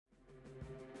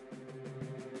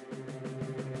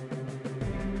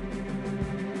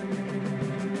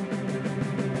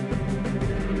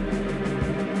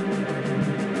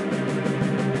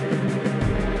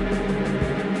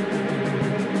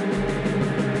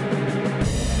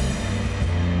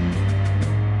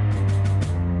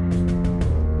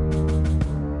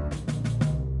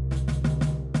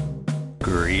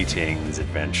Greetings,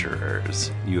 adventurers.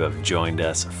 You have joined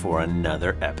us for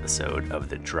another episode of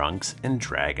the Drunks and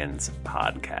Dragons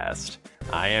podcast.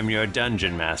 I am your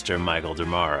dungeon master, Michael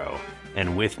Demaro,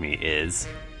 and with me is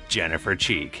Jennifer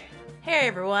Cheek. Hey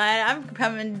everyone, I'm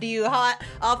coming to you hot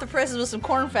off the presses with some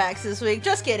corn facts this week.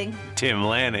 Just kidding. Tim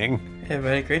Lanning. Hey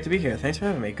everybody, great to be here. Thanks for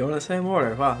having me. Going in the same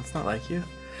order. Wow, it's not like you.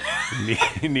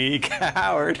 Neek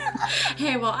Howard.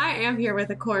 Hey, well, I am here with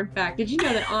a corn fact. Did you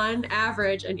know that on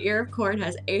average, an ear of corn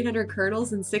has 800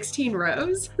 kernels and 16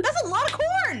 rows? That's a lot of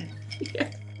corn!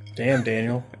 Yeah. Damn,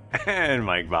 Daniel. And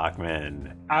Mike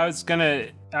Bachman. I was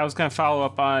gonna follow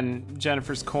up on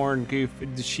Jennifer's corn goof.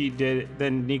 She did it,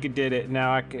 then Nika did it.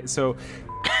 Now I can, so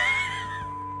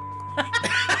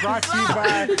brought to you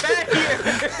by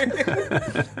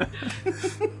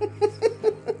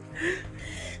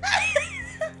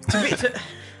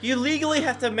You legally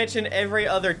have to mention every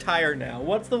other tire now.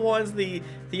 What's the ones the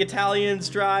Italians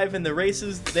drive and the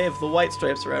races? They have the white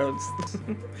stripes around.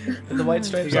 The white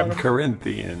stripes You on have them.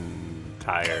 Corinthian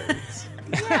tires.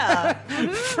 Yeah.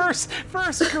 first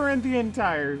Corinthian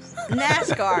tires.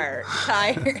 NASCAR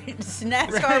tires.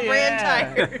 NASCAR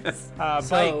brand tires.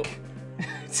 Bike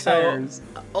So, tires.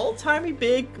 old-timey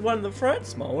big one in the front,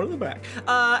 small one in the back.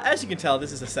 As you can tell,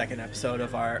 this is the second episode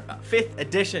of our 5th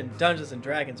edition Dungeons &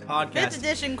 Dragons podcast. 5th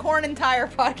edition corn and tire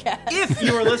podcast. If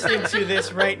you are listening to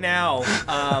this right now,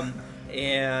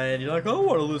 and you're like, I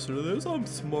want to listen to this, I'm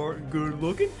smart and good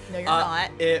looking. No, you're not.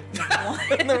 If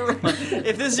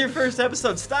this is your first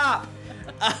episode, stop.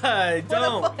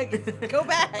 Don't. What the fuck? Go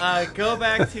back. Go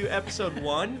back to episode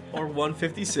 1 or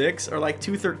 156 or like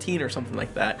 213 or something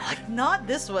like that. Not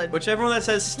this one. Whichever one that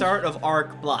says start of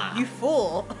arc blah. You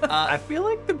fool. I feel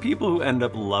like the people who end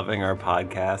up loving our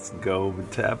podcast go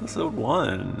to episode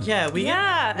 1. Yeah, we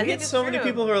I get think it's so many true.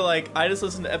 people who are like, I just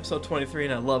listened to episode 23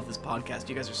 and I love this podcast.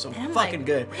 You guys are so I'm fucking like,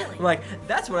 good. really? I'm like,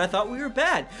 that's when I thought we were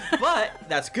bad, but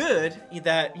that's good.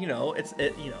 That we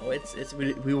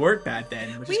weren't bad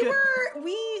then, which is good.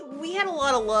 We had a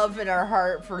lot of love in our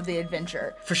heart for the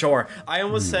adventure. For sure. I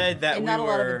almost said that And we not a were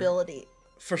lot of ability.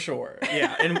 for sure.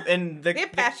 Yeah, and the We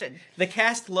have passion. The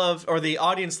cast loved, or the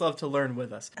audience loved to learn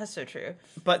with us. That's so true.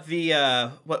 But the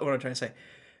what am I trying to say?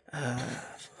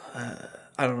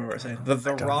 I don't know what I'm saying. The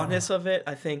rawness of it,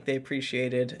 I think they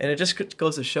appreciated, and it just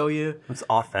goes to show you It's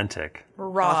authentic.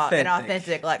 Raw and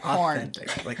authentic like corn.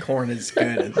 authentic. Like corn is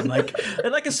good, and like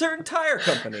a certain tire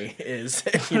company is,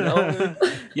 you know.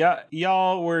 Yeah,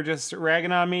 y'all were just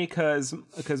ragging on me because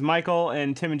Michael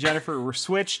and Tim and Jennifer were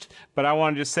switched, but I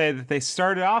want to just say that they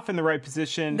started off in the right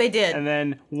position. They did. And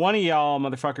then one of y'all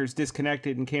motherfuckers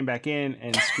disconnected and came back in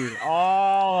and screwed it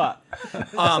all up.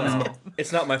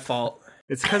 It's not my fault.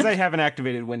 It's because I haven't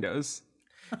activated Windows.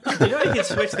 You know, you can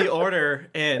switch the order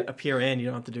and appear in. You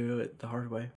don't have to do it the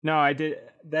hard way. No, I did.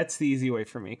 That's the easy way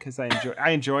for me because I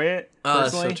enjoy it Oh,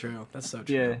 that's personally. so true. That's so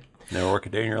true. Yeah. Never work a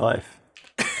day in your life.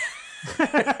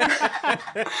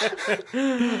 Well, you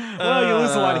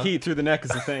lose a lot of heat through the neck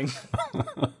is the thing.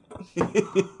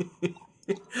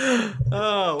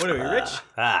 Oh, what are we, rich?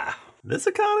 This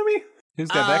economy? Who's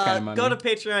got that kind of money? Go to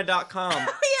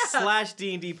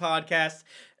patreon.com/D&D podcast.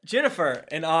 Jennifer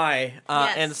and I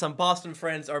Yes. and some Boston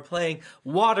friends are playing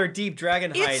Waterdeep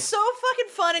Dragon Heist. It's so fucking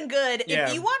fun and good. Yeah.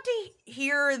 If you want to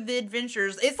hear the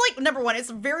adventures, it's like, number one, it's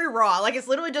very raw. Like, it's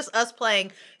literally just us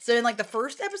playing. So in like the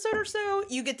first episode or so,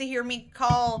 you get to hear me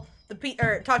call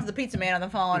talk to the pizza man on the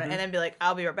phone and then be like,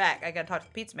 I'll be right back. I gotta talk to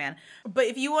the pizza man. But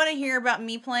if you want to hear about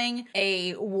me playing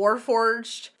a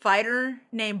Warforged fighter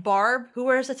named Barb who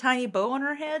wears a tiny bow on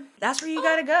her head, that's where you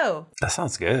gotta go. That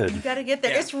sounds good. You gotta get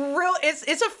there. Yeah. It's real.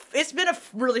 It's been a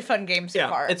really fun game so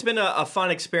far. It's been a fun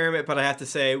experiment, but I have to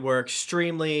say we're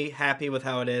extremely happy with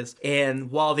how it is.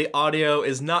 And while the audio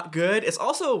is not good, it's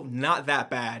also not that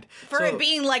bad. For it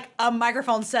being like a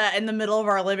microphone set in the middle of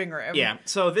our living room. Yeah,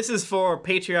 so this is for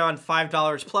Patreon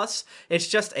 $5 plus. It's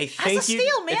just a thank you.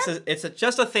 steal, man. It's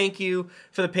just a thank you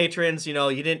for the patrons. You know,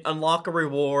 you didn't unlock a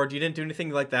reward, you didn't do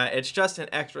anything like that. It's just an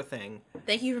extra thing.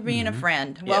 Thank you for being a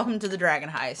friend. Welcome to the Dragon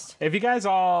Heist. If you guys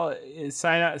all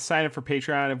sign up for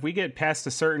Patreon, if we get past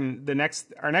our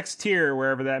next tier,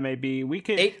 wherever that may be, we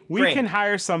can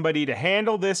hire somebody to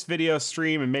handle this video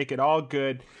stream and make it all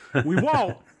good. We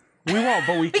won't,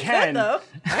 but we can. Though.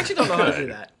 I actually don't know how to do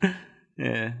that.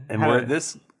 Yeah, And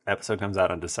this episode comes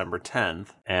out on December 10th,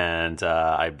 and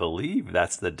I believe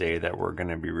that's the day that we're going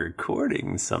to be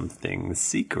recording something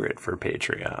secret for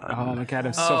Patreon. Oh my god,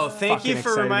 I'm so Thank you fucking for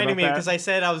excited reminding me about that. because I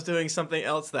said I was doing something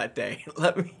else that day.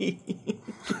 Let me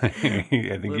I think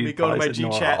let me go to my G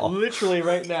chat literally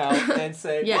right now and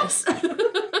say, Yes.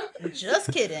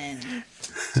 Just kidding.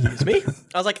 Excuse me.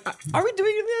 I was like, are we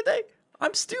doing it the other day?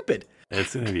 I'm stupid.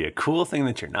 It's going to be a cool thing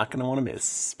that you're not going to want to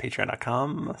miss.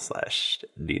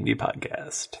 Patreon.com/D&D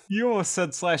podcast. You almost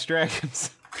said /dragons.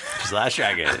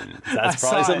 /dragons. That's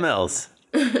probably something else.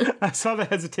 I saw the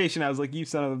hesitation. I was like, you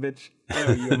son of a bitch. I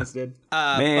know you almost did.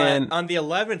 Man. But on the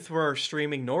 11th, we're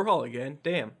streaming Norhall again.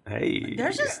 Damn. Hey.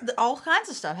 There's just all kinds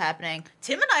of stuff happening.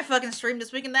 Tim and I fucking streamed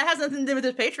this week, and that has nothing to do with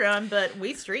his Patreon, but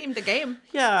we streamed a game.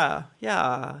 Yeah.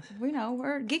 We know,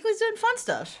 Geekly's doing fun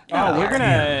stuff. Oh, we're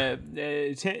gonna...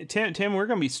 Tim, we're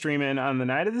gonna be streaming on the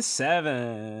night of the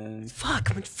 7th.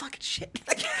 Fuck, I'm fucking shit.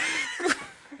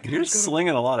 You're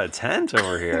slinging a lot of tent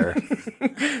over here.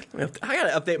 I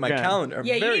gotta update my calendar.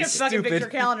 Yeah, you need to fucking fix your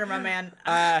calendar, my man.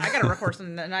 I gotta record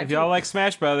something that night. If y'all like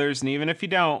Smash Brothers, and even if you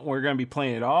don't, we're gonna be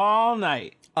playing it all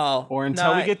night. Or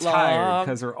until we get tired,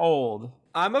 because we're old.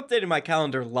 I'm updating my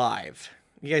calendar live.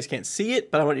 You guys can't see it,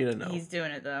 but I want you to know. He's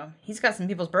doing it, though. He's got some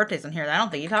people's birthdays in here that I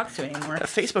don't think he talks to anymore.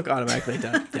 Facebook automatically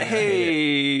does.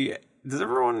 Hey, does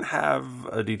everyone have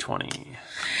a D20?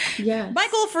 Yes.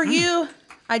 Michael, for you,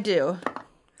 I do.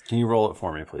 Can you roll it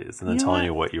for me, please? And then tell me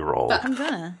what you rolled. I'm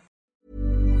gonna.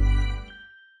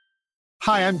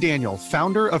 Hi, I'm Daniel,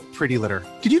 founder of Pretty Litter.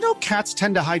 Did you know cats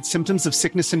tend to hide symptoms of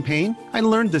sickness and pain? I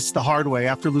learned this the hard way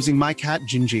after losing my cat,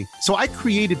 Gingy. So I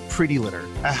created Pretty Litter,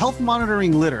 a health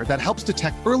monitoring litter that helps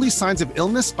detect early signs of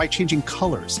illness by changing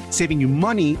colors, saving you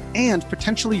money and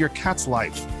potentially your cat's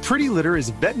life. Pretty Litter is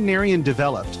veterinarian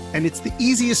developed, and it's the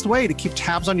easiest way to keep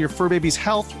tabs on your fur baby's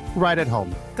health right at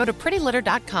home. Go to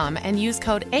prettylitter.com and use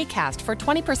code ACAST for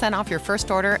 20% off your first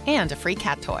order and a free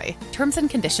cat toy. Terms and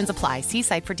conditions apply. See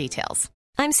site for details.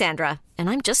 I'm Sandra, and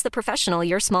I'm just the professional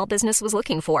your small business was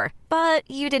looking for. But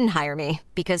you didn't hire me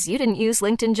because you didn't use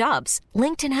LinkedIn Jobs.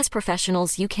 LinkedIn has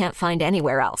professionals you can't find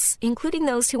anywhere else, including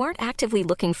those who aren't actively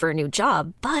looking for a new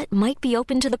job, but might be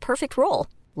open to the perfect role,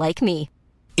 like me.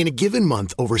 In a given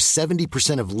month, over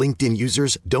 70% of LinkedIn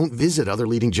users don't visit other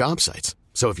leading job sites.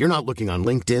 So if you're not looking on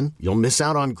LinkedIn, you'll miss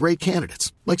out on great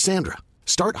candidates like Sandra.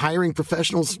 Start hiring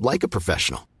professionals like a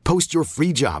professional. Post your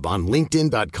free job on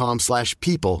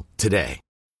linkedin.com/people today.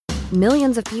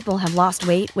 Millions of people have lost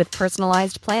weight with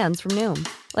personalized plans from Noom.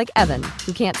 Like Evan,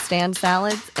 who can't stand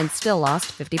salads and still lost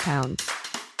 50 pounds.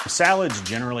 Salads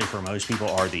generally for most people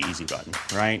are the easy button,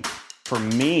 right? For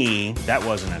me, that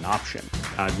wasn't an option.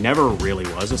 I never really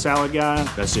was a salad guy.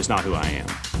 That's just not who I am.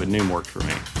 But Noom worked for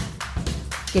me.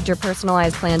 Get your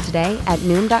personalized plan today at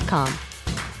Noom.com.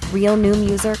 Real Noom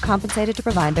user compensated to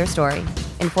provide their story.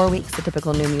 In 4 weeks, the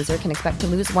typical Noom user can expect to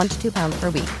lose 1 to 2 pounds per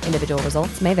week. Individual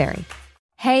results may vary.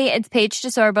 Hey, it's Paige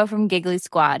DeSorbo from Giggly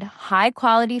Squad. High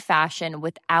quality fashion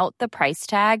without the price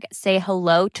tag. Say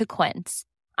hello to Quince.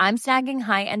 I'm snagging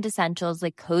high-end essentials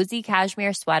like cozy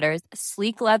cashmere sweaters,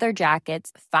 sleek leather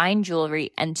jackets, fine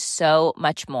jewelry, and so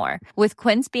much more. With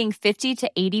Quince being 50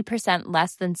 to 80%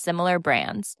 less than similar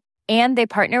brands. And they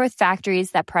partner with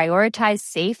factories that prioritize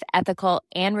safe, ethical,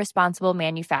 and responsible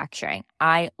manufacturing.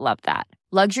 I love that.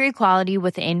 Luxury quality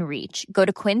within reach. Go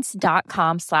to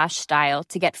quince.com/style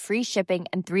to get free shipping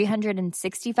and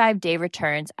 365-day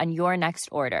returns on your next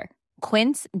order.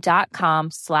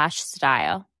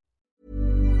 Quince.com/style.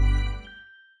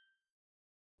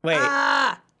 Wait.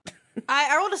 I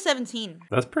rolled a 17.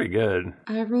 That's pretty good.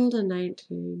 I rolled a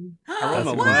 19. I rolled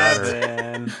a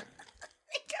 11.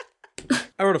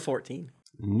 I wrote a 14.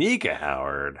 Nika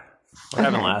Howard. What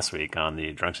happened last week on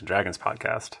the Drunks and Dragons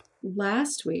podcast?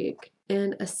 Last week,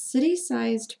 in a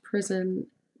city-sized prison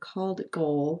called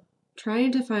Goal,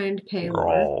 trying to find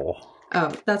Paylor.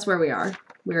 Oh, that's where we are.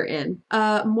 We're in.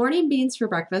 Morning beans for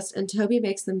breakfast, and Toby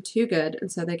makes them too good,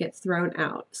 and so they get thrown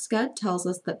out. Scud tells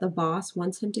us that the boss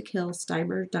wants him to kill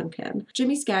Steimer Duncan.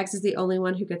 Jimmy Skaggs is the only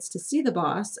one who gets to see the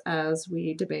boss, as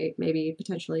we debate maybe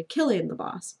potentially killing the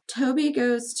boss. Toby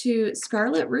goes to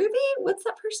Scarlet Ruby? What's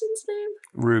that person's name?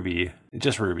 Ruby.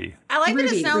 Just Ruby. I like Ruby,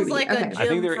 that it sounds Ruby. like Okay. a Jim I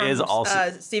think there from, is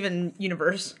also- Steven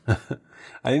Universe. I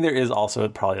think there is also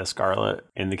probably a Scarlet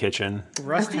in the kitchen.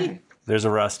 Rusty? Okay. There's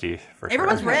a Rusty for sure.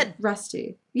 Everyone's red.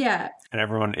 Rusty. Yeah. And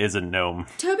everyone is a gnome.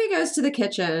 Toby goes to the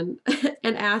kitchen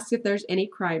and asks if there's any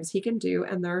crimes he can do,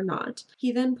 and there are not.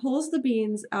 He then pulls the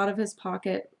beans out of his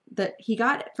pocket that he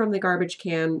got from the garbage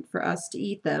can for us to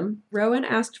eat them. Rowan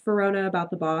asked Verona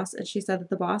about the boss, and she said that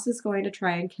the boss is going to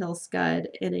try and kill Scud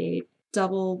in a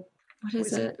double... What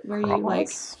is it? Where you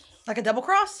like a double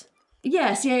cross?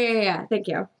 Yes, yeah. Thank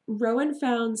you. Rowan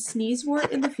found Sneezewort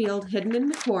in the field hidden in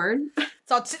the corn.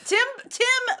 So Tim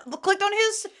clicked on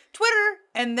his Twitter,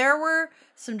 and there were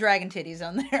some dragon titties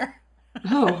on there.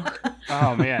 Oh.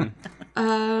 Oh, man.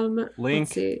 Link.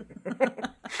 Let's see.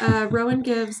 Rowan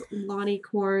gives Lonnie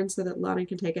corn so that Lonnie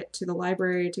can take it to the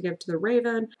library to give to the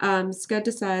Raven. Scud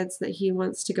decides that he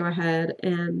wants to go ahead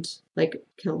and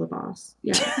kill the boss.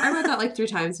 Yeah, I wrote that 3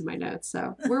 times in my notes,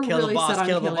 so we're kill really the boss, set on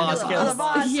kill the killing boss, the kill boss. the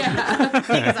boss.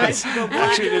 Yeah.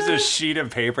 Actually, there's a sheet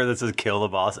of paper that says "kill the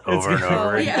boss" over and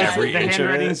over in every the inch of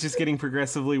handwriting it. is just getting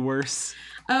progressively worse.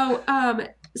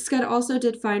 Scud also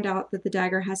did find out that the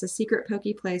dagger has a secret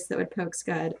pokey place that would poke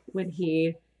Scud when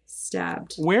he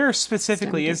stabbed. Where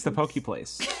specifically is the pokey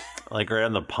place? Like right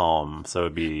on the palm, so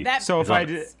it'd be. So if I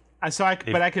did,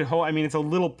 but I could hold. I mean, it's a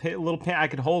little pin. I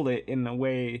could hold it in a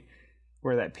way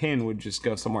where that pin would just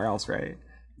go somewhere else, right?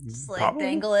 Just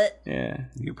dangle it. Yeah.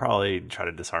 You probably try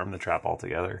to disarm the trap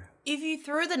altogether. If you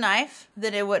threw the knife,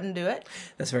 then it wouldn't do it.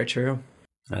 That's very true.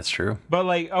 That's true. But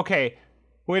okay.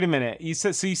 Wait a minute. You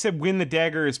said when the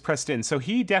dagger is pressed in. So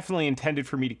he definitely intended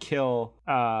for me to kill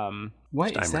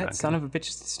what Steimer is that Duncan. son of a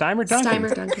bitch? Steimer Duncan.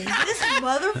 Steimer Duncan. This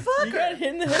motherfucker. You got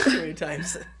hit in the head too many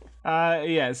times.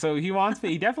 Yeah, so he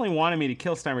definitely wanted me to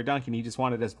kill Steimer Duncan. He just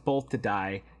wanted us both to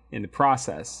die in the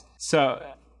process. So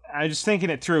I was just thinking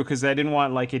it through because I didn't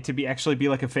want it to actually be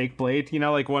like a fake blade,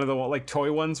 like one of the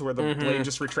toy ones where the blade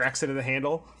just retracts into the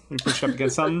handle when you push it up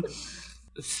against something.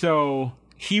 So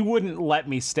he wouldn't let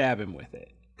me stab him with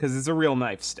it because it's a real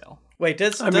knife still. Wait,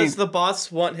 does the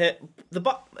boss want here?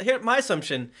 My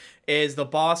assumption is the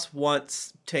boss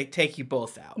wants to take you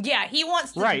both out. Yeah, he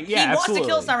wants to. Right, He yeah, wants to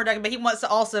kill absolutely. Steimer Duncan, but he wants to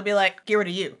also be like, get rid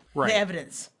of you. Right. The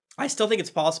evidence. I still think it's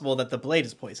possible that the blade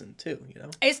is poisoned too.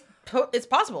 It's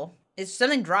possible. It's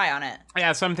something dry on it.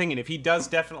 Yeah, so I'm thinking if he does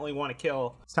definitely want to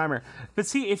kill Steimer, but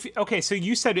see so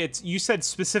you said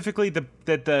specifically that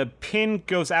the pin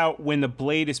goes out when the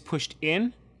blade is pushed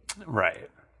in, right?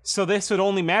 So this would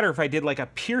only matter if I did a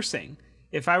piercing.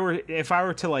 If I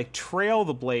were to trail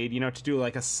the blade, to do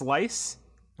a slice,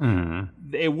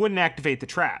 it wouldn't activate the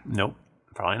trap. Nope,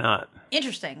 probably not.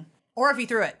 Interesting. Or if you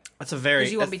threw it. That's a very.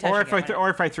 You won't be touching or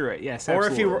if I threw it, yes. Or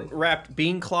Absolutely. if you wrapped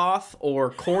bean cloth or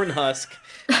corn husk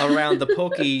around the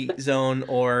pokey zone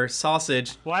or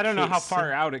sausage. Well, I don't know how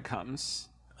far out it comes.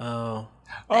 Oh.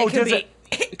 Oh, does it?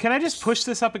 Can I just push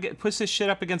this shit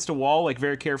up against a wall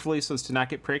very carefully so as to not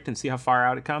get pricked and see how far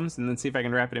out it comes, and then see if I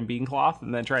can wrap it in bean cloth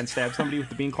and then try and stab somebody with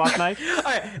the bean cloth knife? All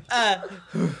right.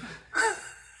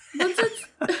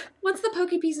 Once the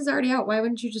pokey piece is already out, why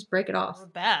wouldn't you just break it off?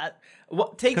 Bad.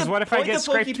 What if I get the pokey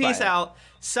scraped by piece it? out,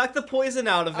 suck the poison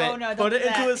out of it, Oh, no, don't put it do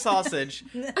that. into a sausage.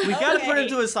 We gotta put it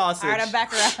into a sausage. All right, I'm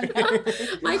back around now.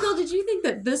 Michael, did you think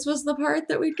that this was the part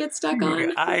that we'd get stuck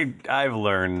on? I've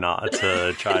learned not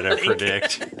to try to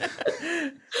predict.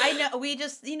 I know. We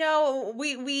just,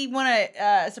 we want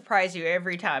to surprise you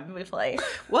every time we play.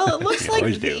 Well, it looks You like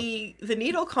always the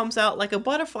needle comes out like a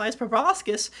butterfly's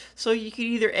proboscis, so you could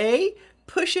either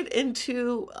push it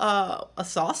into a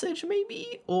sausage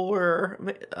maybe, or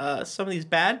some of these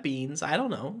bad beans, I don't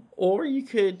know. Or you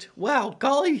could, wow,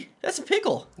 golly, that's a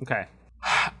pickle. Okay.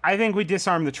 I think we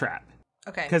disarm the trap.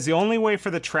 Okay. Because the only way for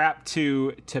the trap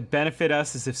to benefit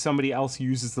us is if somebody else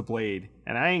uses the blade,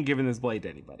 and I ain't giving this blade to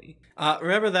anybody.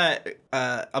 Remember that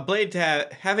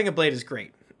having a blade is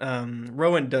great.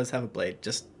 Rowan does have a blade,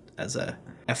 just as a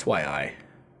FYI.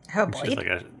 Have a blade? She's like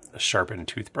a sharpened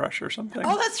toothbrush or something.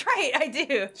 Oh, that's right. I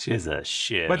do. She is a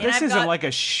shiv. But this isn't like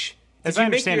a as I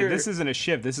understand it, this isn't a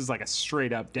shiv. This is like a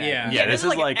straight up dagger. Yeah, this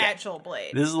is like an actual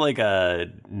blade. This is like a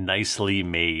nicely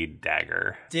made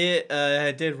dagger.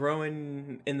 Did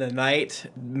Rowan in the night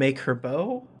make her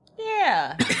bow?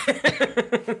 Yeah.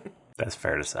 That's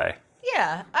fair to say.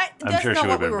 Yeah. I'm That's sure not she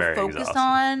what would've we been were very focused exhausted.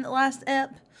 on last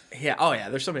ep. Yeah. Oh, yeah.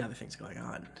 There's so many other things going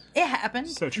on. It happened.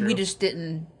 So true. We just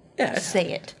didn't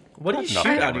say it. What do you shoot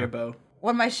out of your bow?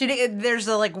 What am I shooting? There's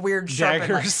a weird sharpened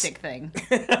Daggers. stick thing.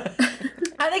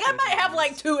 I think I might have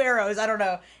 2 arrows. I don't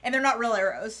know, and they're not real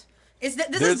arrows. This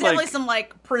is definitely some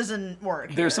prison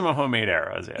work. There's some homemade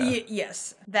arrows. Yeah.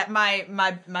 Yes, that my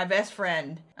best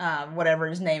friend, whatever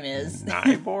his name is,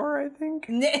 Nibor, I think.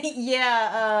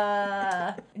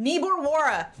 Yeah, Nibor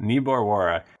Wara. Nibor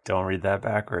Wara. Don't read that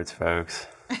backwards, folks.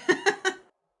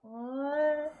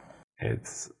 What?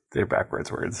 They're backwards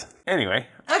words. Anyway.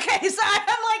 Okay, so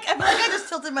I feel like I just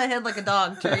tilted my head like a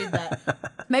dog to read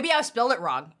that. Maybe I spelled it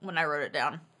wrong when I wrote it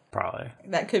down. Probably.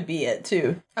 That could be it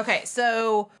too. Okay,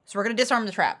 so we're gonna disarm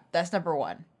the trap. That's number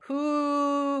 1.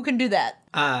 Who can do that?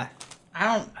 I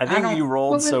think you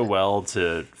rolled so well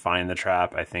to find the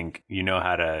trap. I think you know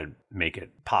how to make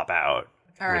it pop out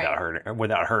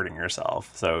without hurting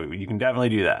yourself. So you can definitely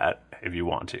do that if you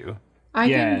want to.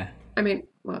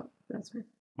 That's fine.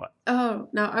 What? Oh,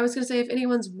 no, I was going to say if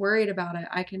anyone's worried about it,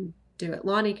 I can do it.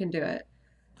 Lonnie can do it.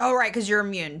 Oh, right, because you're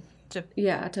immune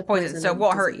to poison, so it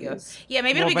won't hurt you. Yeah,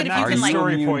 maybe it'll be good if you can like.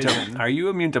 Are you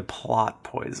immune to plot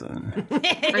poison?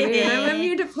 I mean, I'm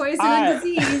immune to poison and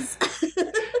disease.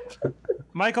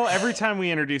 Michael, every time we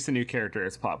introduce a new character,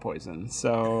 it's plot poison.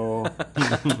 So,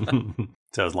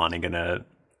 so is Lonnie gonna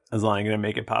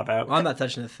make it pop out? I'm not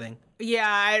touching the thing.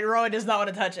 Yeah, Rowan does not want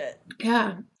to touch it.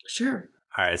 Yeah, sure.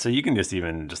 All right, so you can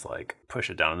just like push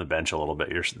it down on the bench a little bit.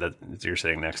 You're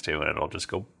sitting next to, and it'll just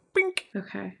go bink.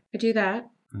 Okay, I do that.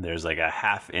 And there's like a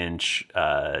 1/2-inch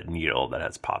needle that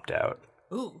has popped out.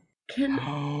 Ooh.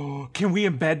 Can we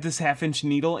embed this 1/2-inch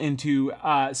needle into,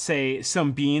 say,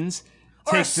 some beans?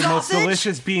 Take the most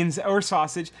delicious beans or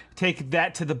sausage. Take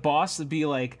that to the boss and be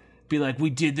like, we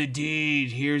did the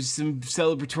deed. Here's some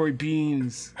celebratory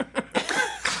beans.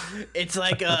 It's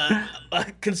like a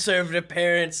conservative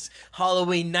parent's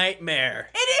Halloween nightmare.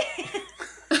 It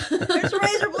is. There's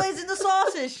razor blades in the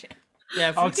sausage.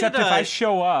 Yeah. Except if I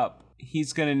show up,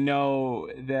 he's gonna know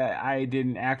that I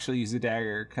didn't actually use a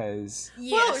dagger because.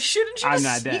 Well, shouldn't you? I'm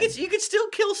not dead. You could still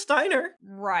kill Steiner.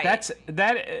 Right. That's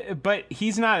that. But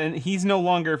he's not. He's no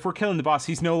longer. If we're killing the boss,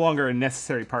 he's no longer a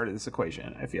necessary part of this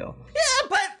equation. I feel. Yeah,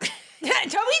 but.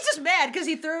 Toby's just mad because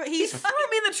he threw me in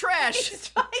the trash.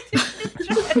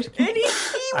 And he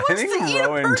I think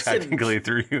Rowan technically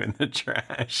threw you in the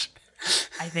trash.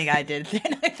 I think I did.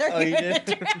 Oh, you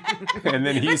did? And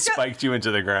then he spiked you into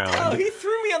the ground. Oh, he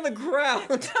threw me on the ground.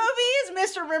 Toby has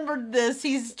misremembered this.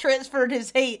 He's transferred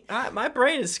his hate. My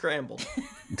brain is scrambled.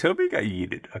 Toby got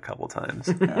yeeted a couple times.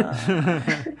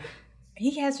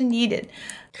 He has been yeeted.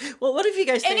 Well, what if you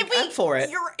guys think I'm for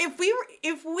it?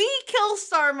 If we kill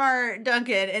Starmar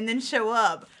Duncan and then show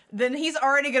up, then he's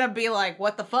already gonna be like,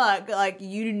 "What the fuck? Like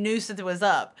you knew something was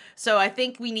up." So I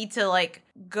think we need to like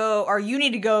go, or you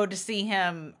need to go to see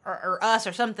him, or us,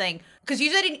 or something, because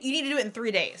you said you need to do it in 3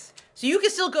 days. So you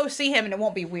can still go see him, and it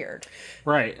won't be weird.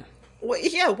 Right. Well,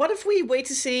 yeah. What if we wait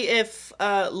to see if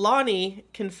Lonnie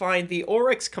can find the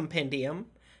Oryx Compendium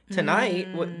tonight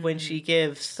when she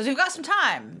gives? Because we've got some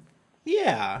time.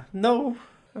 Yeah. No.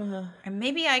 And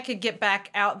maybe I could get back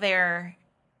out there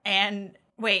and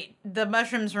wait. The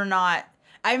mushrooms were not.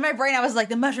 In my brain, I was like,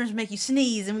 the mushrooms make you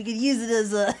sneeze, and we could use it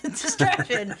as a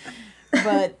distraction.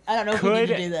 But I don't know if we need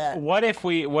to do that. What if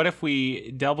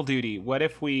we double duty? What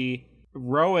if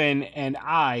Rowan and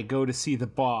I go to see the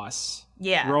boss?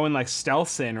 Yeah. Rowan like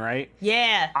stealths in, right?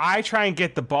 Yeah. I try and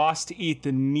get the boss to eat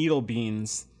the needle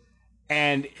beans.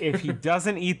 And if he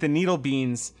doesn't eat the needle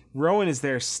beans, Rowan is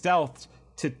there stealthed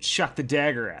to chuck the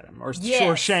dagger at him or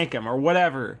shank him or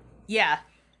whatever. Yeah.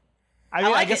 I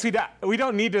mean, I guess we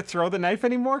don't need to throw the knife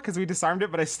anymore because we disarmed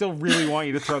it, but I still really want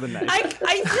you to throw the knife.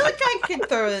 I feel like I could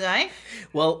throw the knife.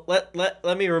 Well,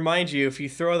 let me remind you, if you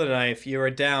throw the knife, you are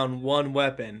down one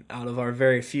weapon out of our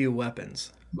very few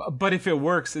weapons. But if it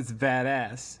works, it's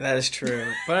badass. That is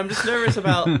true. But I'm just nervous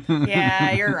about...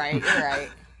 Yeah, you're right.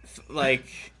 Like...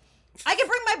 I can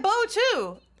bring my bow,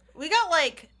 too. We don't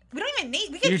even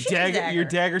need... We can shoot the dagger. Your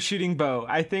dagger shooting bow.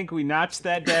 I think we notched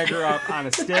that dagger up on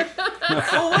a stick.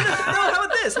 How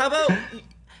about this? How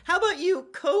about you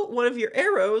coat one of your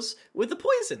arrows with the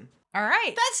poison? All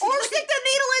right. Or stick the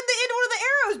needle in one of the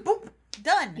arrows. Boop.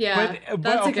 Done. Yeah,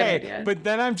 that's a good idea. But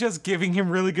then I'm just giving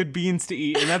him really good beans to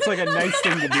eat, and that's like a nice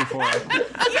thing to do for him.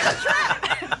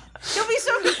 He'll be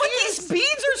so good. But these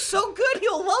beans are so good,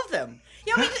 he'll love them.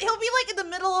 He'll be like in the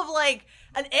middle of like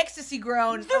an ecstasy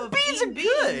groan. The beans are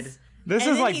good. This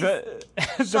is like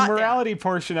the morality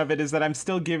portion of it is that I'm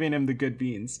still giving him the good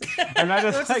beans. I'm not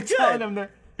just like telling him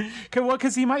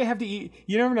because he might have to eat.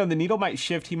 You never know. The needle might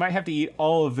shift. He might have to eat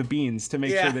all of the beans to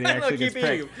make sure that he actually gets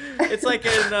pricked. It's like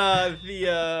in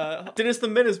the Dennis the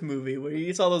Menace movie where he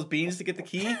eats all those beans to get the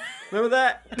key. Remember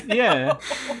that? Yeah.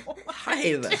 I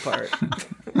hated that part.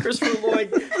 Christopher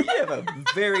Lloyd, you have a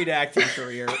varied acting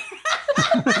career.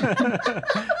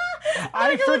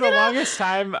 For the longest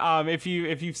time, if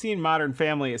you've seen Modern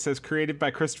Family, it says created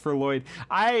by Christopher Lloyd.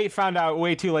 I found out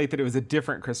way too late that it was a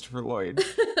different Christopher Lloyd.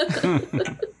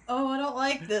 Oh, I don't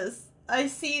like this. I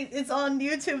see it's on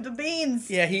YouTube. The beans.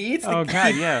 Yeah, he eats.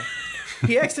 God, yeah.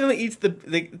 He accidentally eats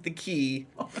the key.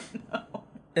 Oh no!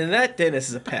 And that Dennis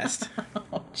is a pest.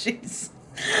 Oh jeez.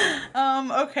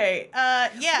 Okay.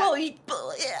 Yeah. Well,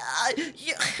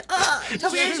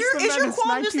 Toby, is your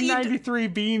qualm just that you 1993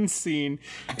 beans scene,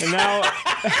 and now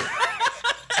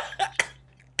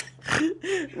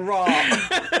raw.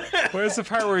 Where's the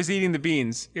part where he's eating the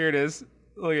beans? Here it is.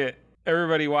 Look at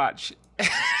everybody. Watch.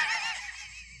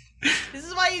 This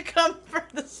is why you come for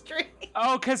the stream.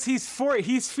 Oh, because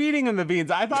he's feeding him the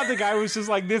beans. I thought the guy was just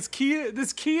like, this key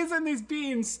is in these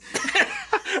beans.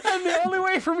 And the only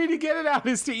way for me to get it out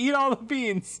is to eat all the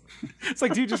beans. It's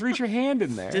like, dude, just reach your hand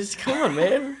in there. Just come on,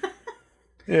 man.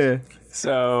 Yeah.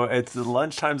 So it's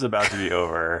lunchtime's about to be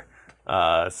over.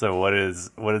 So what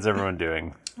is everyone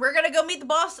doing? We're gonna go meet the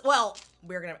boss. Well,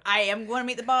 I am going to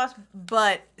meet the boss,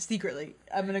 but secretly.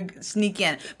 I'm gonna sneak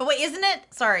in. But wait, isn't it?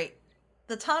 Sorry,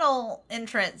 the tunnel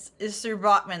entrance is through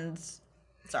Bachman's.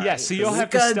 Sorry. Yeah, so you'll have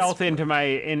to stealth into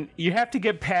you have to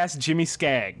get past Jimmy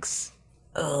Skaggs.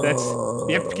 You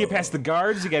have to get past the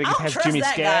guards. You got to get past Jimmy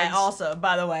Skaggs. Guy also,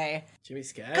 by the way. Jimmy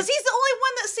Skaggs? Because he's the only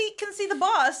one that can see the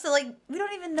boss. So we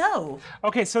don't even know.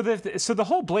 Okay, so the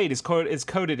whole blade is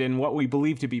coated in what we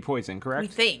believe to be poison, correct? We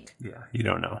think. Yeah, you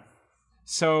don't know.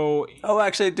 So. Oh,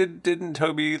 actually, didn't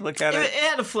Toby look at it? It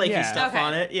had a flaky stuff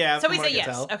on it. Yeah. So we say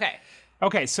yes. Okay.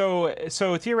 Okay, so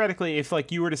theoretically, if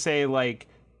you were to say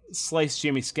slice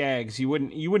Jimmy Skaggs, you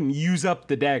wouldn't use up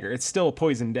the dagger. It's still a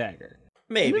poison dagger.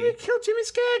 Maybe. Maybe kill Jimmy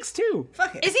Skaggs too.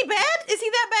 Fuck it. Is he bad? Is he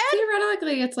that bad?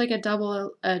 Theoretically, it's like a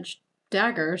double-edged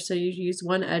dagger, so you use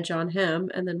one edge on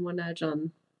him and then one edge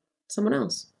on someone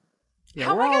else. Yeah,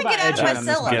 how am I gonna get out of my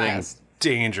cell? Getting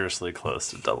dangerously close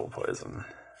to double poison.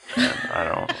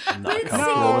 I'm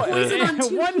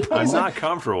not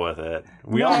comfortable with it.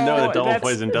 We all know that double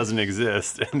poison doesn't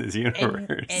exist in this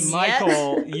universe. And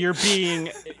Michael, you're being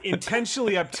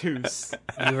intentionally obtuse.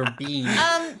 You're being.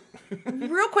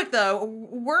 Real quick though,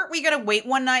 weren't we gonna wait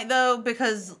one night though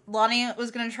because Lonnie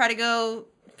was gonna try to go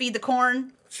feed the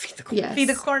corn? Yes. Feed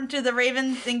the corn to the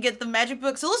ravens and get the magic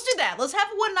book. So let's do that. Let's have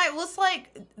one night.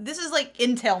 This is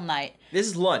intel night. This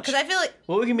is lunch. Because I feel like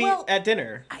we can meet at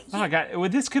dinner. Oh my god! Well,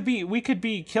 we could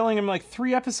be killing him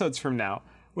 3 episodes from now.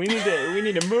 We need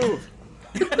to move.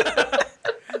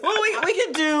 Well, we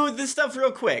can do this stuff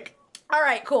real quick. All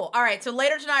right, cool. All right, so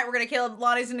later tonight we're gonna kill him.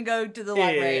 Lonnie's gonna go to the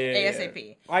library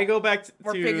ASAP. I go back to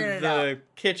figuring it the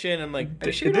kitchen. I'm like,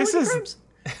 this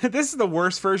is the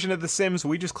worst version of The Sims.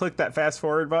 We just clicked that fast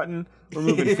forward button. We're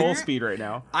moving full speed right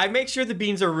now. I make sure the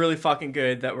beans are really fucking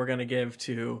good that we're gonna give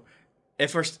to.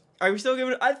 Are we still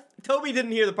giving? Toby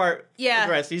didn't hear the part. Yeah.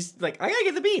 The rest. He's like, I gotta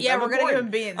get the beans. Yeah, we're gonna give him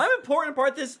beans. I'm an important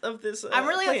part of this. I'm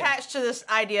really plan. attached to this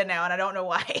idea now, and I don't know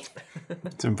why.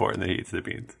 It's important that he eats the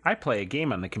beans. I play a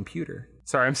game on the computer.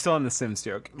 Sorry, I'm still in the Sims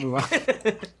joke. Move on.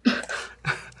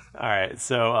 All right,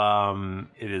 so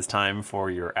it is time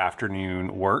for your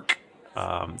afternoon work.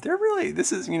 They're really,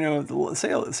 this is,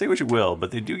 say what you will,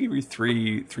 but they do give you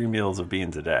three meals of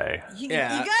beans a day. You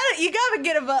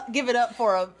gotta give it up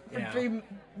for 3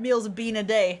 meals of bean a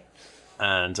day.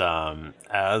 And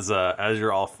as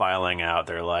you're all filing out,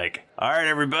 they're like, "All right,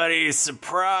 everybody,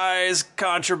 surprise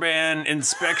contraband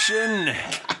inspection."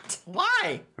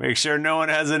 Why? Make sure no one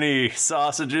has any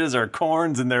sausages or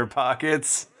corns in their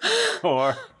pockets,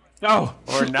 or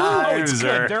knives,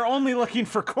 or they're only looking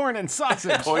for corn and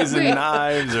sausage, poison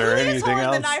knives, or anything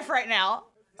else. The knife right now.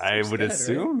 I would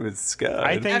assume it's Scud.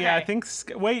 I think.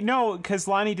 Wait, no, because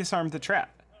Lonnie disarmed the trap.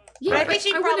 Yeah, I think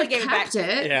she probably gave it back to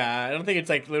it. Yeah, I don't think it's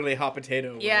literally hot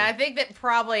potato. Yeah, I think that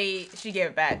probably she gave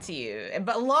it back to you.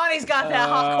 But Lonnie's got that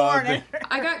hot corn in her.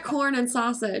 I got corn and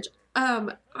sausage.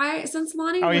 Since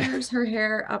Lonnie wears her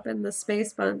hair up in the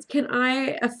space buns, can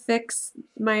I affix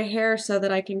my hair so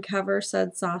that I can cover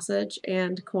said sausage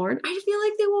and corn? I feel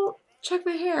like they won't check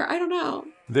my hair. I don't know.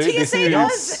 They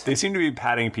seem to be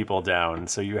patting people down.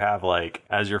 So you have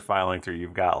as you're filing through,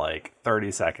 you've got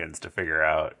 30 seconds to figure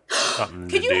out something to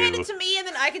do. Could you hand it to me and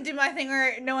then I can do my thing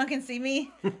where no one can see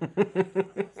me?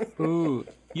 Ooh.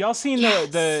 Y'all seen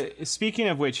the speaking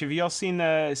of which, have y'all seen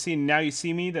Now You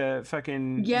See Me, the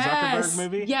fucking Zuckerberg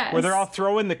movie? Yes. Where they're all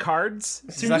throwing the cards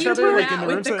to each We other do in that the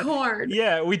with room. the corn.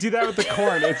 Yeah, we do that with the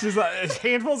corn. It's just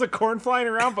handfuls of corn flying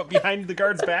around, but behind the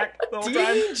guard's back the whole Do you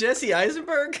time. mean Jesse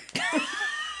Eisenberg?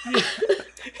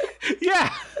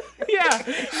 Yeah. No.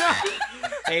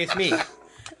 Hey, it's me,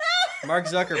 Mark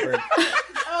Zuckerberg.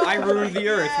 I ruined the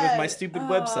earth with my stupid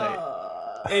website.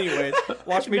 Anyways,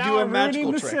 watch me do a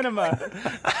magical trick. Cinema.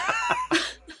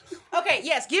 Okay,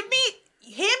 yes, hand me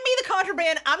the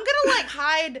contraband. I'm gonna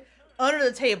hide under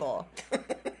the table. All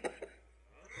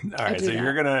right, so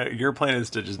your plan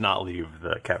is to just not leave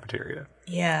the cafeteria.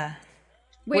 Yeah.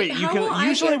 Wait, you can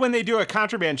usually when they do a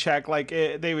contraband check,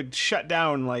 they would shut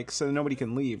down so nobody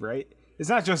can leave, right? It's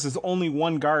not just there's only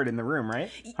one guard in the room,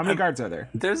 right? How many guards are there?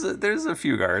 There's a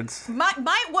few guards.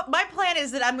 My plan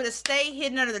is that I'm gonna stay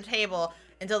hidden under the table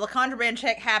until the contraband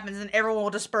check happens and everyone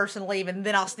will disperse and leave, and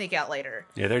then I'll sneak out later.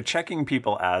 Yeah, they're checking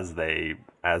people as they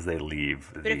leave.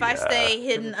 But if I stay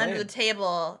hidden under the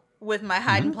table with my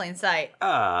hide in plain sight.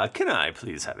 Can I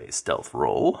please have a stealth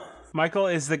roll? Michael,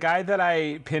 is the guy that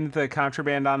I pinned the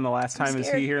contraband on the last time, is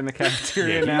he here in the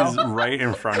cafeteria now? He's right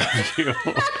in front of you.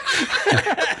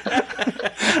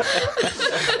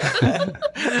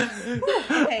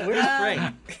 Okay,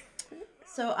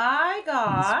 so I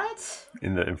got...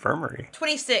 In the infirmary.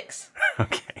 26.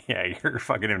 Okay, yeah, you're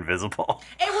fucking invisible.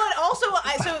 And what also,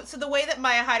 so the way that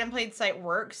my hide and plain sight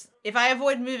works, if I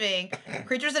avoid moving,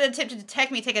 creatures that attempt to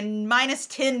detect me take a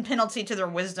 -10 penalty to their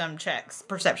wisdom checks,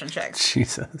 perception checks.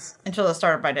 Jesus. Until the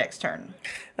start of my next turn.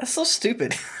 That's so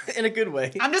stupid, in a good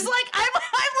way. I'm just like,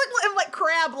 I'm like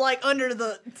crab, like under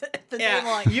the table.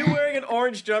 Like, you wearing an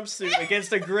orange jumpsuit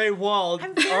against a gray wall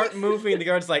aren't moving. The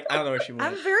guard's like, I don't know what she wants.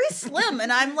 I'm very slim,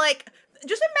 and I'm like,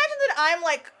 just imagine that I'm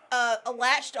like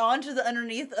latched onto the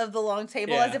underneath of the long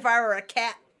table as if I were a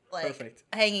cat, like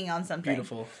hanging on something.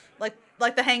 Beautiful.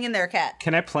 Like the hang in there cat.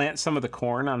 Can I plant some of the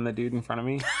corn on the dude in front of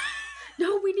me?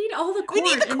 No, we need all the corn.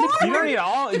 We need the corn. You don't need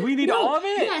all. We need all of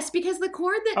it. Yes, because the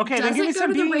corn that doesn't go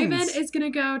to the Raven is going to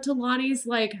go to Lonnie's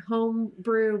like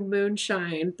homebrew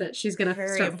moonshine that she's going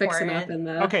to start fixing up in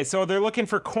the. Okay, so they're looking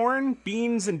for corn,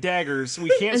 beans, and daggers. We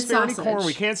can't And spare any sausage. corn.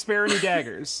 We can't spare any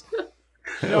daggers.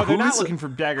 No, they're not looking for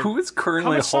daggers. Who is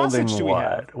currently holding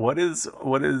what? What is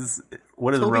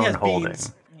Rowan holding?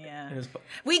 Beans.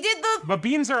 We did the. But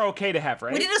beans are okay to have,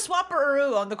 right? We did a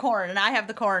swapperoo on the corn, and I have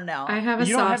the corn now. I have a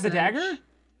You don't have the dagger?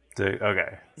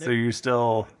 Okay, so you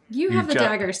still. You have the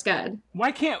dagger, Scud.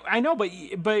 Why can't I know? But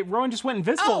Rowan just went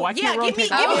invisible. Why can't Rowan give me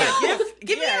take all of it?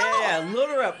 Give me it all. Yeah, load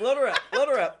her up. I'm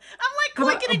like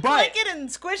clicking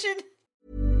and squishing.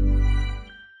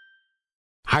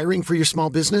 Hiring for your small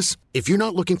business? If you're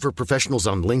not looking for professionals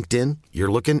on LinkedIn, you're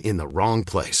looking in the wrong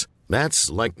place. That's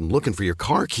like looking for your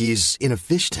car keys in a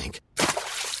fish tank.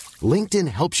 LinkedIn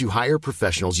helps you hire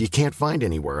professionals you can't find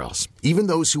anywhere else, even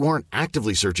those who aren't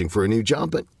actively searching for a new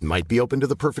job but might be open to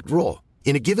the perfect role.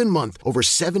 In a given month, over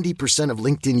 70% of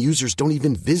LinkedIn users don't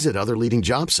even visit other leading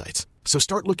job sites. So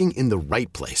start looking in the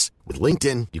right place. With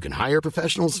LinkedIn, you can hire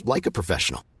professionals like a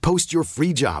professional. Post your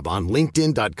free job on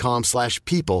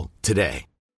linkedin.com/people today.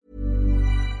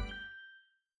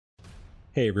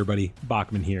 Hey everybody,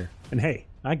 Bachman here. And hey,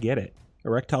 I get it.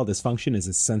 Erectile dysfunction is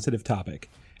a sensitive topic,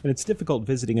 and it's difficult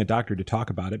visiting a doctor to talk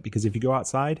about it because if you go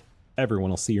outside, everyone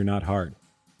will see you're not hard.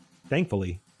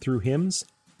 Thankfully, through HIMS,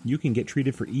 you can get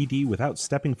treated for ED without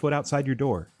stepping foot outside your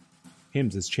door.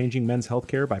 HIMS is changing men's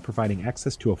healthcare by providing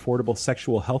access to affordable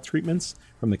sexual health treatments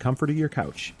from the comfort of your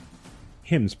couch.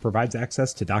 HIMS provides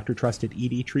access to doctor-trusted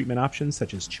ED treatment options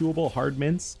such as chewable hard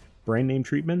mints, brand name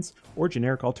treatments, or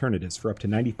generic alternatives for up to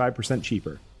 95%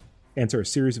 cheaper. Answer a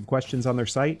series of questions on their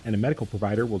site, and a medical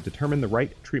provider will determine the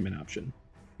right treatment option.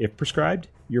 If prescribed,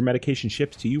 your medication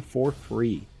ships to you for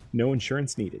free, no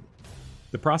insurance needed.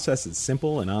 The process is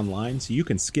simple and online, so you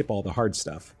can skip all the hard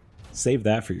stuff. Save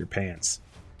that for your pants.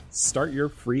 Start your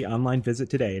free online visit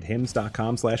today at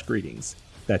hims.com/greetings.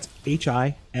 That's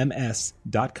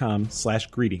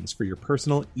HIMS.com/greetings for your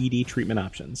personal ED treatment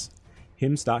options.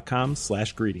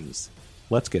 hims.com/greetings.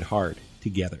 Let's get hard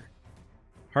together.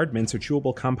 Hard mints are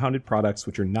chewable compounded products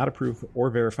which are not approved or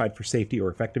verified for safety or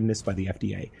effectiveness by the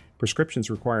FDA. Prescriptions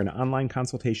require an online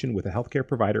consultation with a healthcare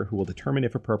provider who will determine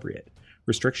if appropriate.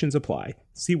 Restrictions apply.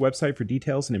 See website for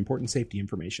details and important safety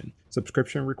information.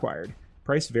 Subscription required.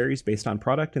 Price varies based on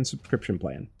product and subscription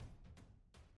plan.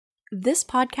 This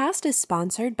podcast is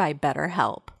sponsored by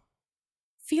BetterHelp.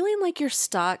 Feeling like you're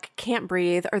stuck, can't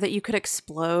breathe, or that you could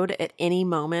explode at any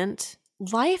moment?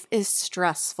 Life is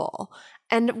stressful.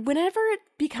 And whenever it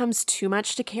becomes too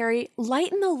much to carry,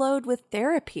 lighten the load with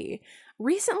therapy.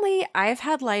 Recently, I've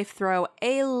had life throw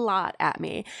a lot at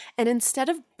me, and instead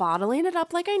of bottling it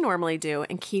up like I normally do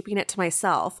and keeping it to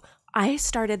myself, I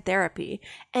started therapy,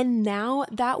 and now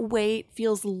that weight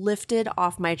feels lifted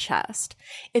off my chest.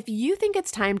 If you think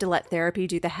it's time to let therapy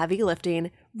do the heavy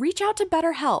lifting, reach out to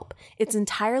BetterHelp. It's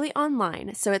entirely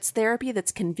online, so it's therapy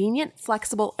that's convenient,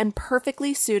 flexible, and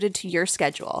perfectly suited to your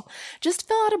schedule. Just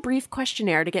fill out a brief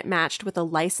questionnaire to get matched with a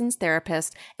licensed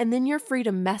therapist, and then you're free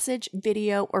to message,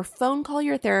 video, or phone call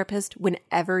your therapist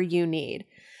whenever you need.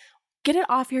 Get it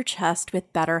off your chest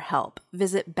with BetterHelp.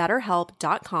 Visit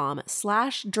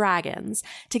betterhelp.com/dragons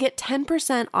to get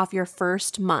 10% off your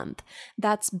first month.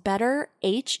 That's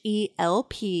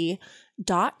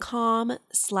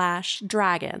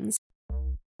betterhelp.com/dragons.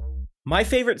 My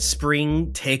favorite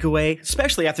spring takeaway,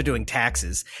 especially after doing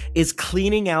taxes, is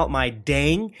cleaning out my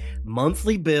dang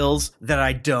monthly bills that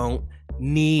I don't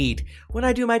need. When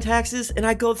I do my taxes and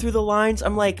I go through the lines,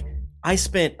 I'm like, I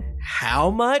spent how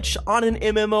much on an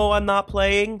MMO I'm not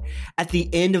playing? At the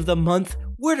end of the month,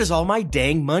 Where does all my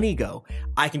dang money go?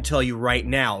 I can tell you right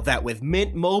now that with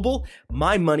Mint Mobile,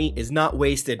 my money is not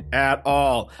wasted at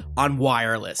all on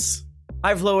wireless.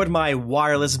 I've lowered my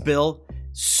wireless bill.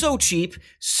 So cheap,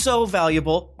 so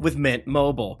valuable with Mint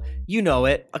Mobile. You know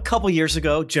it. A couple years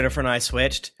ago, Jennifer and I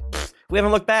switched. We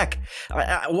haven't looked back.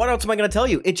 What else am I going to tell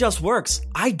you? It just works.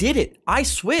 I did it. I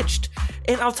switched.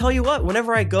 And I'll tell you what,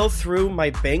 whenever I go through my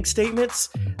bank statements,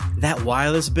 that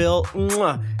wireless bill,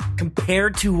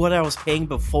 compared to what I was paying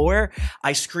before,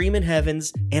 I scream in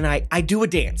heavens and I do a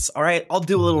dance, all right? I'll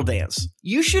do a little dance.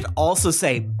 You should also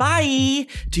say bye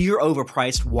to your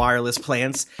overpriced wireless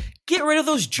plans. Get rid of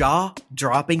those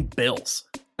jaw-dropping bills,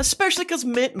 especially because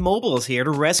Mint Mobile is here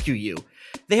to rescue you.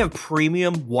 They have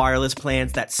premium wireless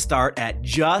plans that start at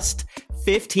just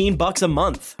 $15 a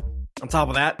month. On top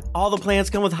of that, all the plans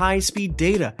come with high-speed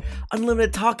data,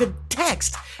 unlimited talk and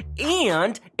text,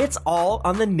 and it's all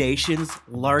on the nation's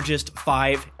largest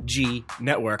 5G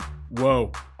network.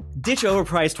 Whoa. Ditch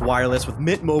overpriced wireless with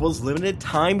Mint Mobile's limited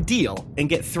time deal and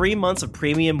get 3 months of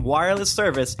premium wireless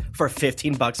service for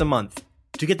 $15 a month.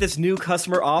 To get this new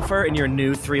customer offer and your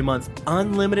new 3-month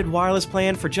unlimited wireless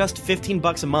plan for just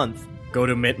 $15 a month, go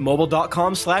to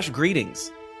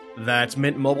mintmobile.com/greetings. That's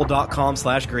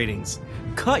mintmobile.com/greetings.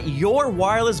 Cut your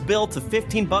wireless bill to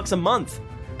 $15 a month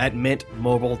at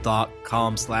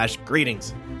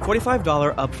mintmobile.com/greetings.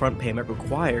 $45 upfront payment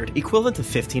required, equivalent to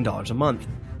 $15 a month.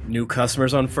 New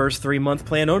customers on first 3-month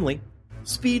plan only.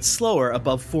 Speed slower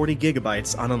above 40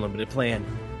 gigabytes on unlimited plan.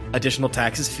 Additional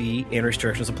taxes, fee, and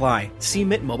restrictions apply. See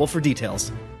Mint Mobile for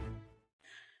details.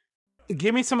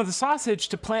 Give me some of the sausage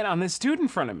to plant on this dude in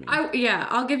front of me.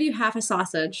 I'll give you half a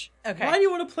sausage. Okay. Why do you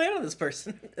want to plant on this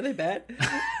person? Are they bad?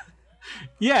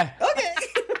 Yeah. Okay.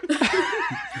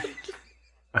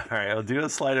 All right, I'll do a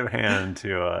sleight of hand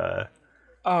to.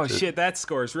 Shit, that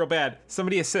scores real bad.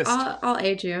 Somebody assist. I'll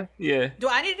aid you. Yeah. Do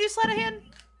I need to do sleight of hand?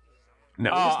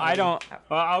 No. Oh, I don't.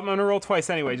 I'm gonna roll twice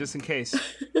anyway, just in case.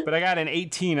 But I got an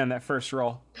 18 on that first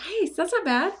roll. Nice. That's not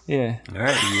bad. Yeah. All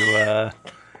right,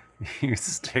 you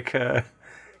stick a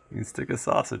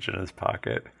sausage in his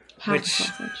pocket. Half a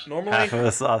sausage. Normally, half of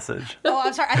a sausage. Oh,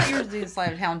 I'm sorry. I thought you were doing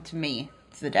sleight of hand to me,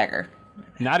 to the dagger.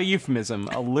 Not a euphemism.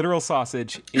 A literal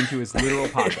sausage into his literal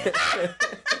pocket.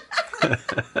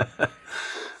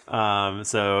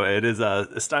 So it is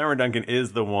Steimer Duncan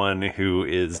is the one who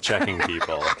is checking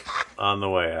people on the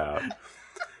way out,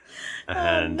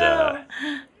 and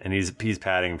and he's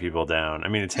patting people down. I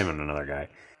mean, it's him and another guy,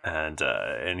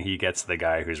 and he gets the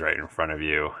guy who's right in front of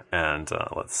you, and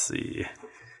let's see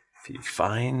if he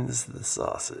finds the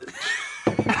sausage.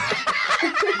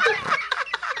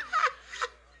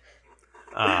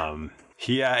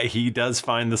 He does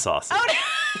find the sausage. Oh, no.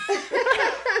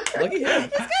 Look at him.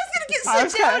 This guy's gonna get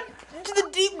sent down into the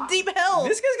deep hell.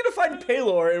 This guy's gonna find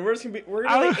Paylor, and we're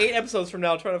gonna like 8 episodes from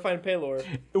now trying to find Paylor.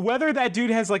 Whether that dude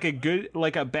has like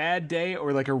a bad day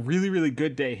or like a really, really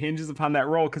good day hinges upon that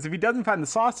roll. Because if he doesn't find the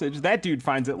sausage, that dude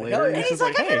finds it later. And he's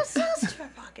like, I got a sausage in my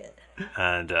pocket.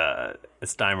 And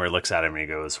Steimer looks at him and he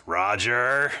goes,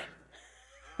 "Roger,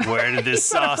 where did this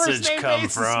sausage come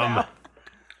from?" Now.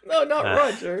 No, not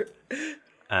Roger.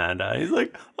 And he's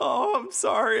like, "Oh, I'm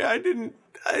sorry. I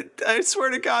swear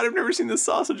to God, I've never seen this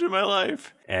sausage in my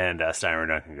life." And Steimer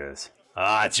Duncan goes,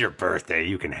 "It's your birthday.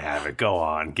 You can have it. Go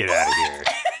on. Get out of here."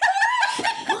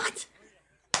 What?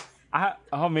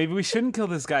 Maybe we shouldn't kill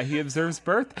this guy. He observes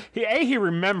birth. He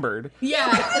remembered. Yeah,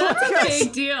 that's a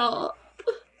big deal.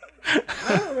 I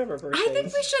don't remember birthdays. I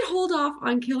think we should hold off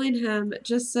on killing him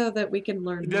just so that we can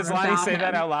learn Does more Lonnie about say him.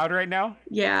 that out loud right now?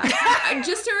 Yeah.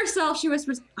 Just to herself, she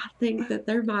whispers, I think that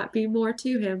there might be more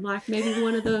to him, like maybe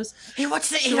one of those he wants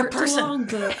to eat a short to person. long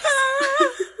books.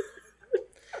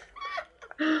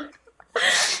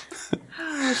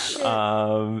 Oh,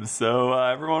 shit. So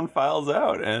everyone files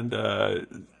out, and do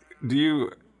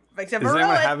you... Except Does for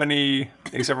anyone Rowan. have any...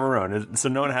 Except for Rowan. So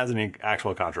no one has any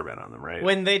actual contraband on them, right?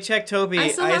 When they check Toby, I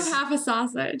still have half a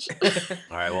sausage. All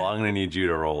right, well, I'm going to need you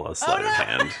to roll a sleight of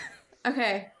hand.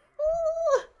 Okay.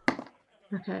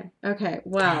 Okay,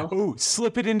 wow. Ooh,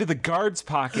 slip it into the guard's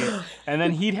pocket, and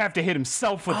then he'd have to hit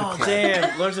himself with the club.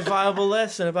 Damn, learns a valuable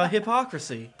lesson about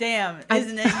hypocrisy. Damn,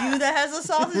 isn't it you that has a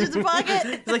sausage in the pocket?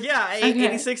 It's like, yeah, I ate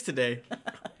 86 today.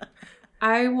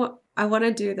 I want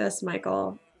to do this,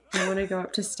 Michael. I want to go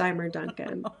up to Steimer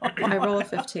Duncan. I roll a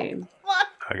 15.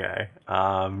 Okay.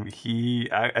 I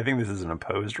think this is an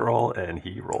opposed roll, and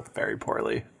he rolled very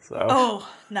poorly. So. Oh,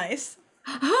 nice.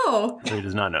 Oh. So he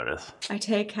does not notice. I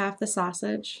take half the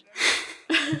sausage.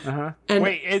 And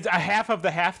wait, is a half of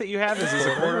the half that you have? Is this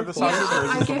a quarter of the sausage, or is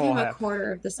I this the give whole him a half?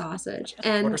 quarter of the sausage.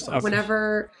 And Okay.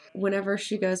 whenever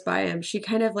she goes by him, she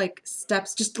kind of like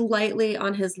steps just lightly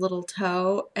on his little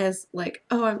toe as like,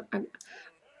 oh,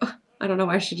 I don't know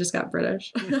why she just got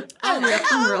British.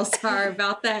 I'm real sorry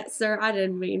about that, sir. I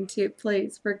didn't mean to.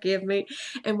 Please forgive me.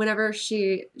 And whenever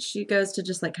she goes to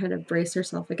just like kind of brace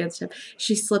herself against him,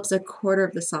 she slips a quarter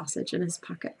of the sausage in his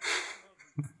pocket.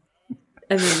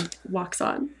 And then walks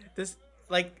on. This,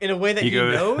 like, in a way that He he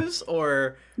goes- knows,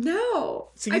 or No.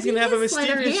 so he's gonna have a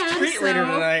mischievous treat later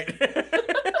so- tonight,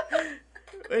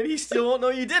 and he still won't know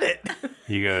you did it.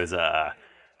 He goes,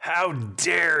 how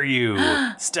dare you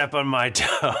step on my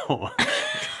toe?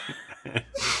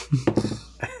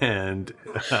 And,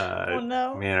 Oh,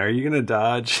 no. man, are you going to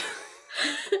dodge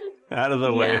out of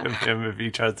the way Yeah. of him if he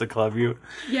tries to club you?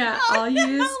 Yeah,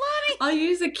 I'll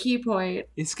use a key point.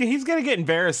 He's gonna get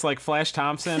embarrassed like Flash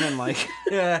Thompson and like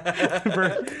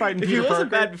fighting If he Peter wasn't Parker.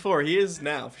 bad before, he is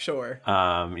now for sure.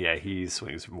 Yeah, he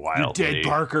swings wildly. You dead,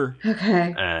 Parker.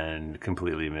 Okay. And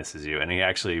completely misses you. And he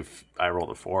actually, I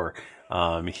rolled a 4.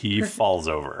 He falls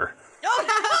over.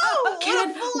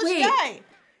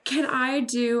 Can I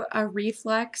do a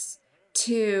reflex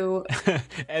to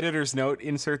Editor's note: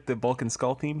 insert the Bulk and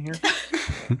Skull theme here.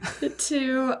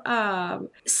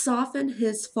 soften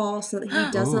his fall so that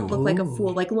he doesn't look like a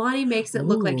fool? Like Lonnie makes it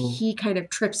look like he kind of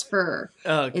trips her.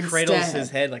 Cradles instead. his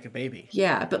head like a baby.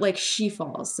 Yeah, but like she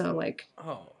falls, so like.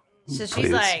 Oh. So she's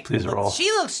Please- like, please roll. she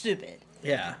looks stupid.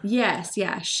 Yeah. Yes,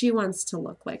 yeah, she wants to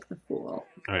look like the fool.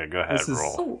 Okay, go ahead,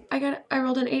 roll. Oh, I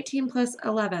rolled an 18 plus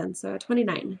 11, so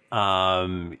 29.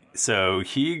 So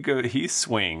he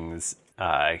swings,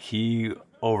 he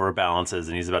overbalances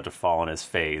and he's about to fall on his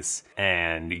face,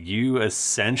 and you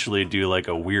essentially do like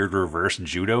a weird reverse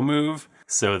judo move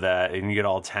so that, and you get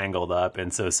all tangled up,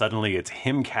 and so suddenly it's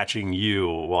him catching you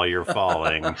while you're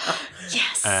falling.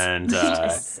 Yes. And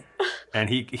Yes. and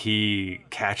he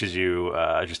catches you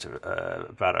just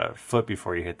about a foot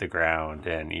before you hit the ground,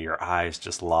 and your eyes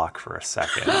just lock for a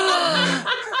second.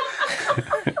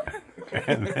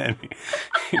 And then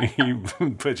he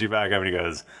puts you back up and he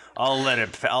goes, I'll let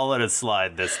it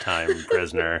slide this time,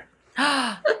 prisoner.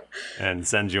 And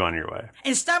sends you on your way.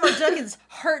 And Steimer Duncan's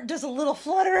heart does a little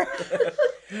flutter.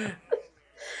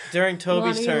 During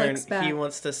Toby's Lonnie turn, looks back. he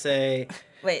wants to say,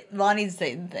 Wait, Lonnie's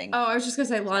saying the thing. Oh, I was just gonna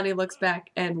say Lonnie looks back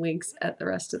and winks at the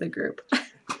rest of the group.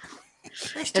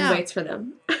 And job. waits for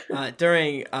them.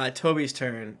 during Toby's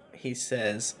turn, he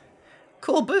says,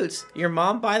 cool boots. Your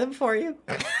mom buy them for you?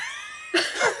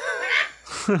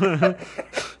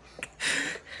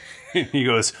 He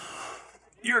goes,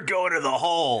 you're going to the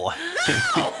hole.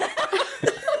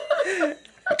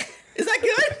 Is that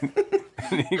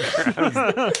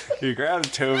good? he grabs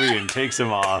Toby and takes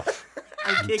him off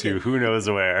to who knows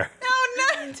where.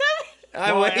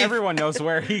 Everyone knows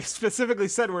where. He specifically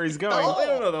said where he's going. Oh, I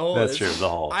don't know the hole. That's is. true, the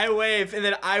hole. I wave and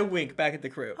then I wink back at the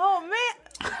crew. Oh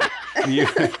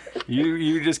man.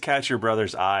 You just catch your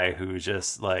brother's eye, who's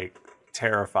just like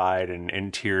terrified,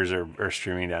 and tears are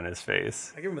streaming down his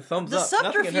face. I give him a thumbs The up.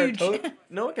 Nothing can hurt subterfuge.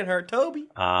 No one can hurt Toby.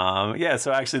 Yeah,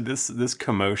 so actually this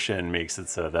commotion makes it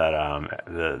so that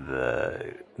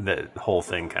the whole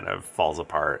thing kind of falls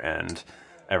apart, and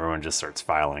everyone just starts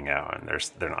filing out, and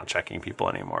they're not checking people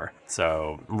anymore.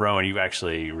 So Rowan, you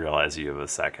actually realize you have a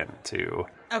second to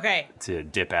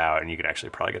dip out, and you could actually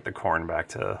probably get the corn back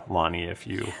to Lonnie if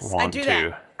you want I do to.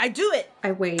 that. I do it.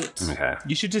 I wait. Okay.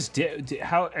 You should just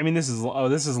this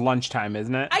is lunchtime,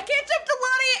 isn't it? I catch up to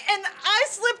Lonnie and I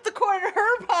slip the corn in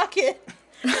her pocket.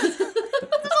 There's a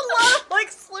lot of like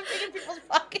slipping in people's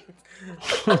pockets.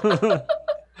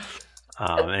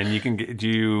 And you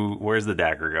can where's the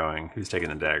dagger going? Who's taking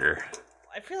the dagger?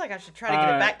 I feel like I should try to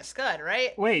get it back to Scud,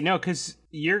 right? Wait, no, because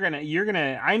you're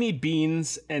gonna. I need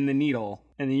beans and the needle,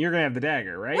 and then you're gonna have the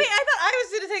dagger, right? Wait, I thought I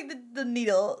was gonna take the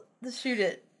needle to shoot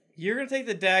it. You're going to take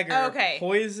the dagger, Okay.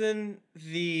 poison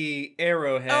the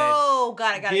arrowhead. Oh,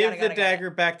 got it. Give the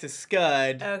dagger back to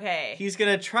Scud. Okay. He's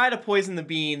going to try to poison the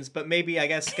beans, but maybe, I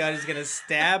guess, Scud is going to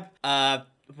stab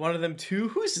one of them too.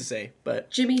 Who's to say?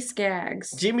 But Jimmy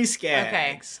Skaggs. Jimmy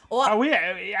Skaggs.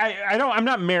 Okay. I'm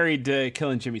not married to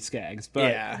killing Jimmy Skaggs, but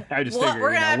Yeah. I just Well, figured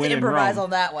we're gonna have to when in improvise Rome. on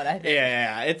that one, I think.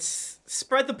 Yeah, it's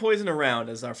spread the poison around,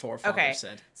 as our forefathers Okay.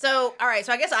 said. So, all right.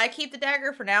 So I guess I keep the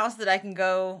dagger for now so that I can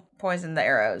go poison the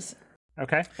arrows.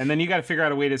 Okay, and then you got to figure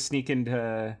out a way to sneak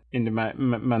into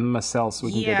my cell so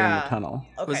we can go down the tunnel.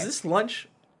 Okay. Was this lunch?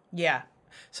 Yeah.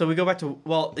 So we go back to,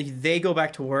 they go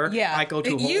back to work. Yeah. I go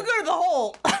to a hole. You go to the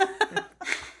hole.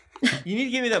 You need to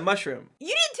give me that mushroom. You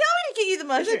didn't tell me to get you the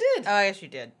mushroom. I did. Oh, yes, you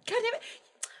did. God damn it.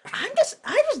 I'm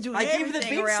just doing I gave you the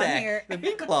everything bean around sack, here. the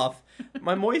bean cloth,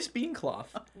 my moist bean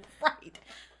cloth. Right.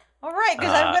 All right,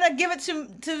 because I'm gonna give it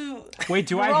to. Wait,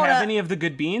 do Verona. I have any of the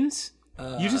good beans?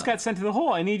 You just got sent to the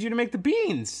hole. I need you to make the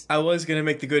beans. I was gonna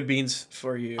make the good beans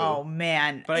for you. Oh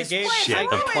man! But I gave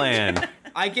the plan.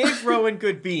 I gave Rowan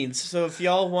good beans, so if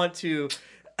y'all want to,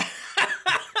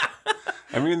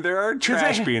 I mean, there are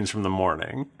trash beans from the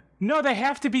morning. No, they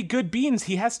have to be good beans.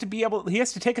 He has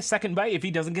to take a second bite if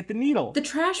he doesn't get the needle. The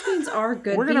trash beans are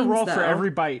good. We're gonna beans, roll though. for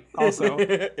every bite. Also,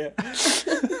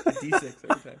 D6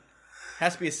 every time.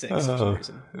 Has to be a 6 for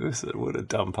some reason. What a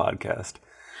dumb podcast.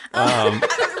 Michael,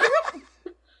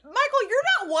 you're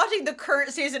not watching the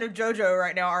current season of JoJo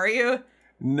right now, are you?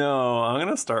 No, I'm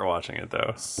gonna start watching it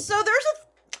though. So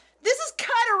this is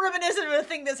kind of reminiscent of a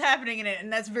thing that's happening in it,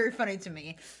 and that's very funny to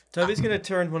me. Toby's gonna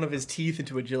turn one of his teeth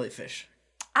into a jellyfish.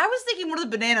 I was thinking more of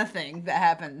the banana thing that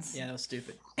happens. Yeah, that was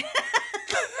stupid.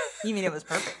 You mean it was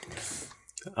perfect?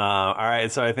 All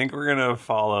right, so I think we're gonna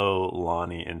follow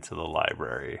Lonnie into the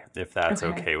library, if that's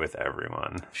okay with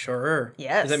everyone. Sure.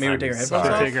 Yes. Does that mean we take our headphones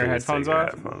off? Take our headphones Take your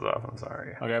off? headphones off. I'm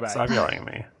sorry. Okay, bye. Stop yelling at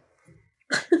me.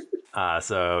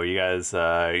 So you guys,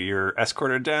 you're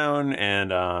escorted down,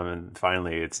 and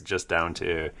finally it's just down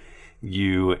to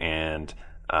you and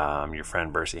your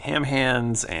friend Bercy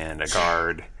Hamhands and a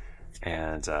guard,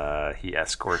 and he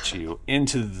escorts you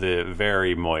into the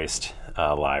very moist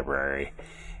library,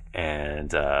 and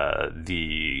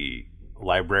the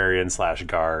librarian /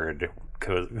 guard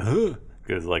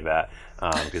goes like that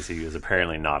because he was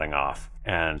apparently nodding off,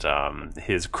 and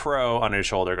his crow on his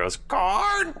shoulder goes,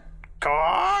 "Guard!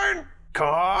 Guard!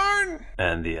 Guard!"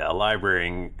 And the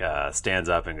librarian stands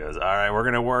up and goes, "All right, we're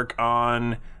gonna work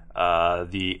on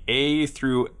the A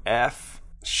through F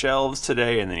shelves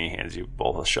today," and then he hands you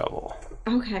both a shovel.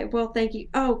 Okay, well, thank you.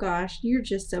 Oh gosh, you're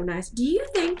just so nice. Do you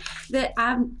think that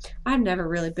I've never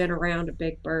really been around a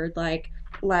big bird like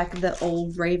the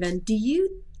old raven? Do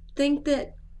you think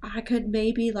that I could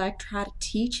maybe try to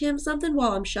teach him something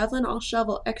while I'm shoveling? I'll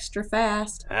shovel extra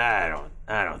fast. I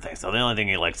don't think so. The only thing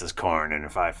he likes is corn, and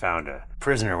if I found a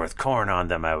prisoner with corn on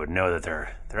them, I would know that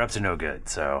they're up to no good.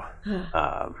 So,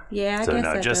 Yeah, I guess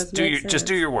that just does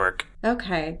do your work.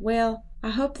 Okay, well,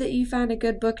 I hope that you find a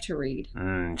good book to read.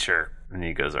 Sure. And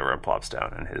he goes over and plops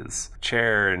down in his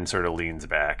chair and sort of leans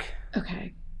back.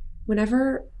 Okay.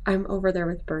 Whenever I'm over there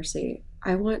with Bercy,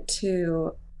 I would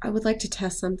like to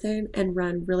test something and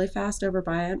run really fast over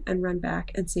by him and run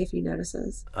back and see if he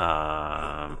notices.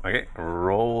 Okay.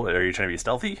 Roll. Are you trying to be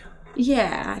stealthy?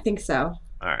 Yeah, I think so.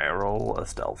 All right. Roll a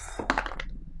stealth.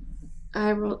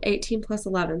 I rolled 18 plus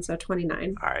 11, so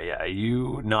 29. All right. Yeah.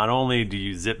 You not only do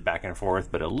you zip back and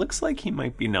forth, but it looks like he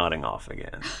might be nodding off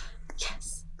again.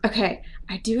 Yes. Okay,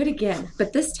 I do it again,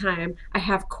 but this time I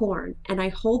have corn, and I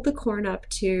hold the corn up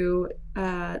to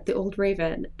the old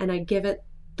raven, and I give it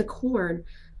the corn,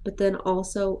 but then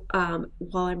also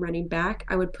while I'm running back,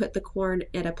 I would put the corn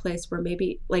at a place where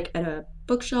maybe at a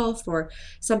bookshelf or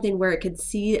something where it could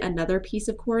see another piece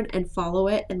of corn and follow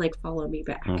it and follow me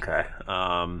back. Okay.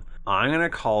 I'm going to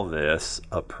call this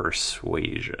a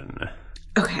persuasion.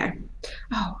 Okay.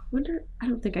 Oh, I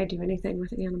don't think I do anything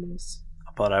with animals.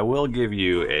 But I will give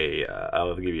you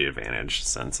advantage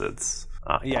since it's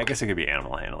I guess it could be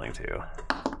animal handling too.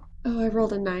 Oh, I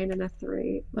rolled a 9 and a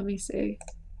 3. Let me see.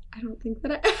 I don't think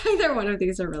that either one of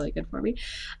these are really good for me.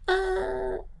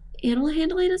 Animal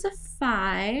handling is a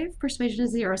 5. Persuasion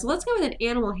is 0. So let's go with an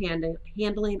animal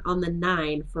handling on the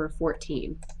 9 for a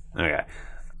 14. Okay.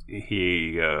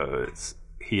 He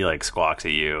squawks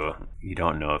at you. You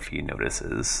don't know if he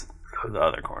notices the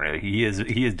other corn. He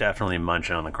is definitely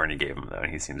munching on the corn you gave him, though,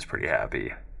 and he seems pretty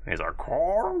happy. He's like,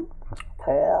 corn.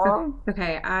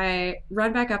 Okay, I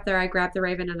run back up there, I grab the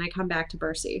raven, and I come back to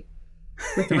Bercy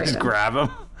with the You raven. just grab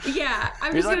him? Yeah,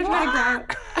 I'm He's just going to like,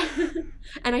 try to grab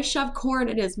and I shove corn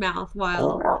in his mouth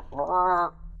while...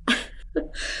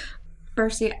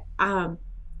 Bercy,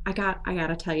 I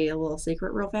gotta tell you a little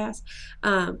secret real fast.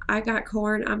 I got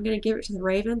corn. I'm gonna give it to the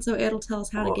raven, so it'll tell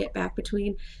us how to get back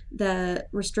between the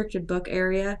restricted book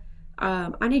area.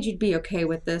 I need you to be okay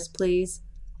with this, please.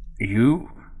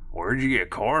 Where'd you get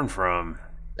corn from?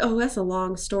 Oh, that's a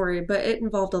long story, but it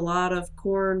involved a lot of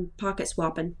corn pocket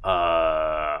swapping.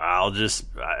 I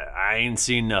ain't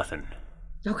seen nothing.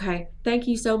 Okay, thank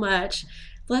you so much.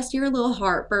 Bless your little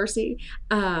heart, Bercy.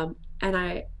 And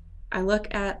I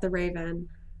look at the raven.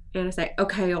 And I say,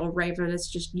 okay, old raven, it's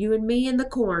just you and me and the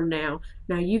corn now.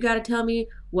 Now you got to tell me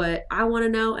what I want to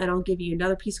know, and I'll give you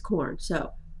another piece of corn.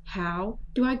 So, how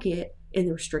do I get in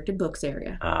the restricted books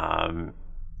area?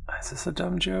 Is this a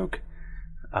dumb joke?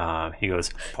 He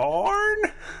goes, porn?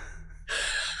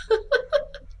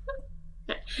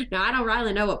 Now, I don't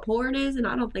really know what porn is, and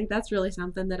I don't think that's really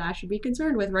something that I should be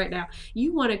concerned with right now.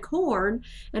 You wanted corn,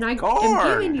 and I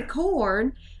am giving you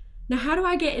corn. Now, how do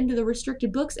I get into the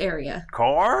restricted books area?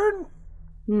 Corn?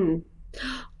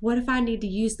 What if I need to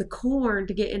use the corn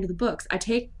to get into the books? I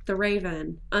take the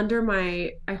raven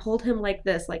I hold him like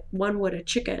this, like one would a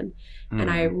chicken, and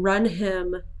I run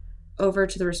him over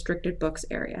to the restricted books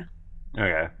area.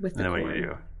 Okay. With the and then corn. what do you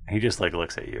do? He just like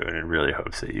looks at you and really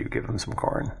hopes that you give him some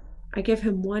corn. I give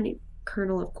him one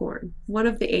kernel of corn, one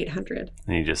of the 800.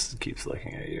 And he just keeps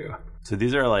looking at you. So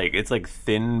these are like, it's like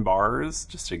thin bars,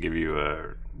 just to give you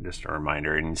a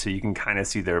reminder. And so you can kind of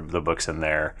see the books in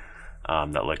there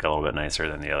that look a little bit nicer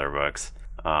than the other books.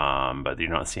 But you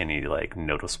don't see any like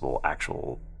noticeable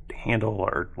actual handle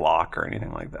or lock or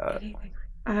anything like that.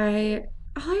 I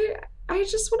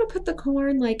just want to put the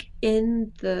corn like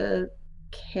in the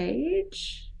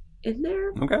cage in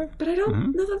there. Okay. But I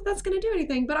don't know that that's going to do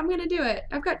anything, but I'm going to do it.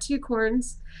 I've got 2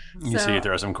 corns. You see you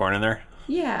throw some corn in there?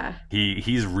 Yeah.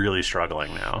 He's really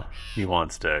struggling now. He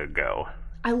wants to go.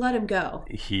 I let him go.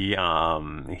 He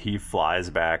flies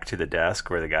back to the desk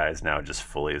where the guy is now just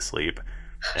fully asleep,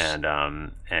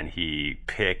 and he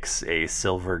picks a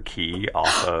silver key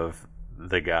off of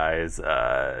the guy's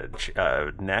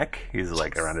neck. He's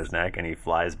like around his neck, and he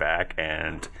flies back,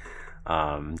 and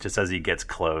just as he gets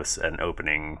close, an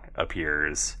opening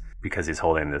appears because he's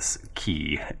holding this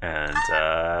key,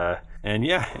 and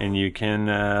you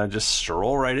can just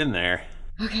stroll right in there.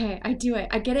 Okay, I do it.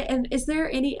 I get it. And is there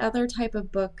any other type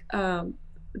of book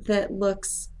that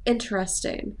looks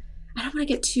interesting? I don't want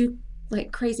to get too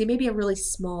like crazy. Maybe a really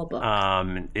small book.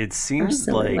 It seems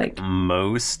like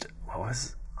most.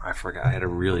 I forgot. I had a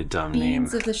really dumb name.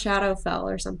 Beings of the Shadowfell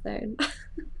or something.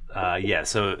 Yeah.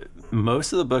 So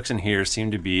most of the books in here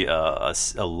seem to be a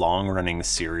long-running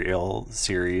serial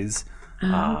series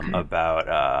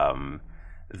about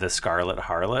the Scarlet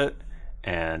Harlot.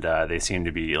 And they seem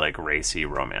to be like racy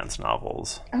romance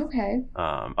novels. Okay.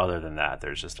 Other than that,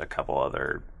 there's just a couple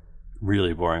other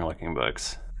really boring looking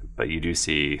books. But you do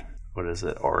see, what is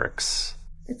it, Oryx?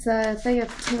 It's a thing of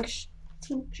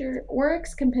tincture,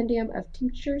 Oryx Compendium of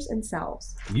Tinctures and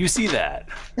Salves. You see that.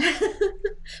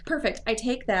 Perfect. I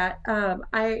take that.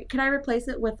 Can I replace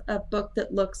it with a book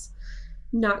that looks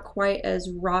not quite as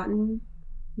rotten?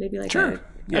 Maybe like Yeah.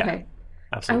 Okay.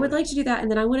 Absolutely. I would like to do that, and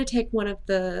then I want to take one of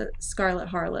the Scarlet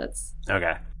Harlots.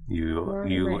 Okay.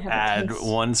 You add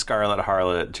one Scarlet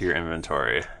Harlot to your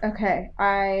inventory. Okay.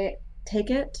 I take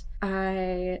it.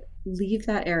 I leave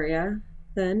that area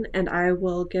then, and I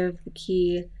will give the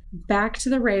key back to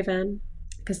the Raven,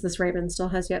 because this Raven still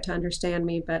has yet to understand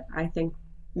me, but I think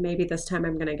maybe this time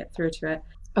I'm going to get through to it.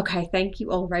 Okay. Thank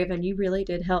you, old Raven. You really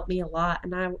did help me a lot,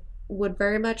 and I would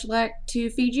very much like to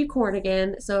feed you corn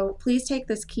again, so please take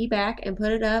this key back and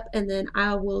put it up, and then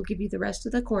I will give you the rest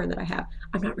of the corn that I have.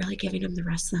 I'm not really giving him the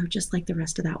rest though, just like the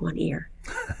rest of that one ear.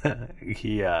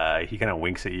 He kind of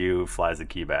winks at you, flies the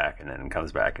key back, and then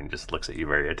comes back and just looks at you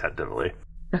very attentively.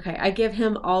 Okay, I give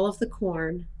him all of the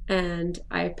corn, and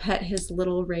I pet his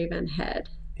little raven head.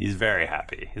 He's very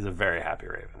happy. He's a very happy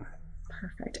raven.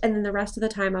 Perfect. And then the rest of the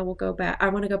time I will go back. I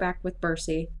want to go back with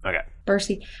Bercy. Okay.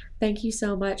 Bercy, thank you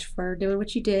so much for doing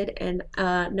what you did, and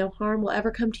no harm will ever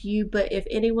come to you, but if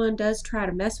anyone does try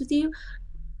to mess with you,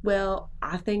 well,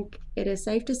 I think it is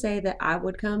safe to say that I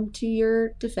would come to your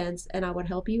defense, and I would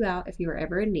help you out if you were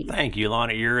ever in need. Thank you,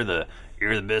 Lana. You're the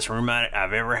best roommate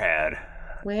I've ever had.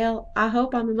 Well, I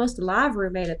hope I'm the most alive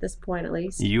roommate at this point, at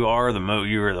least. You are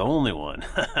you are the only one.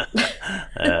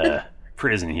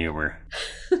 Prison humor.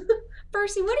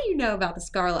 Bercy, what do you know about the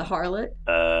Scarlet Harlot?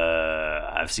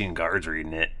 I've seen guards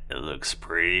reading it. It looks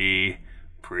pretty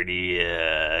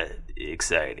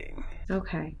exciting.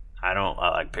 Okay. I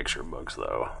like picture books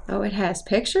though. Oh, it has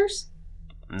pictures?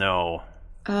 No.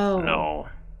 Oh. No.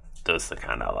 That's the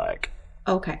kind I like.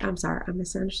 Okay, I'm sorry. I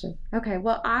misunderstood. Okay,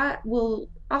 well,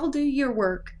 I'll do your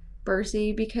work,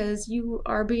 Bercy, because you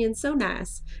are being so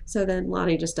nice. So then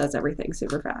Lonnie just does everything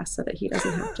super fast so that he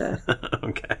doesn't have to.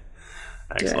 Okay.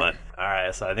 Excellent. All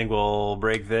right, so I think we'll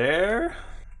break there.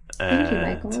 Thank you,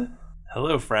 Michael.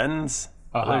 Hello, friends.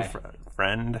 Oh, hello, hi.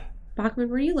 friend. Bachman,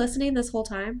 were you listening this whole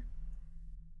time?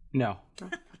 No.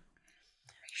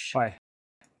 Why?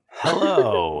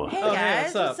 Hello. Hey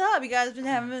guys, what's up? You guys been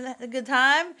having a good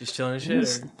time? Just chilling and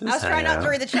shit. I was trying not to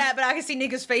read the chat, but I can see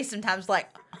Nico's face sometimes like.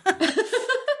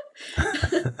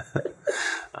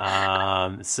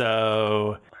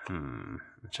 So, I'm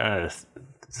trying to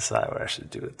decide what I should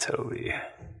do with Toby.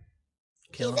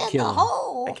 Kill him.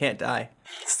 Hole. I can't die.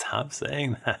 Stop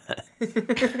saying that.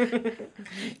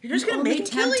 You're just gonna make him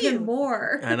kill you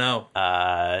more. I know.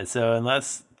 So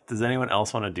unless Does anyone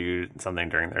else want to do something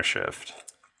during their shift?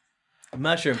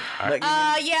 Mushroom. Yeah,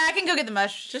 I can go get the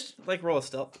mush. Just like roll a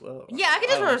stealth. Yeah, I can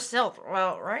just roll a stealth.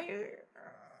 Well, right?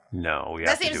 No, we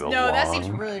have to do a that seems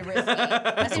really risky.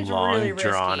 That seems long, really risky.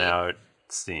 drawn out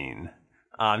scene.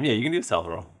 Yeah, you can do a stealth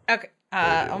roll. Okay.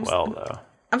 Though.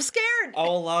 I'm scared.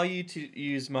 I'll allow you to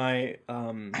use my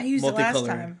I used it last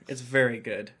time. It's very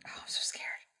good. Oh, I'm so scared.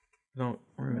 Don't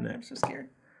ruin it. I'm so scared.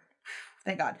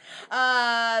 Thank God.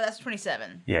 That's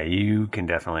 27. Yeah, you can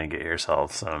definitely get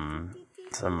yourself some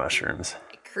mushrooms.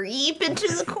 Creep into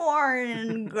the corn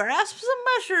and grasp some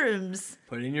mushrooms.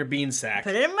 Put it in your bean sack.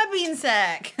 Put it in my bean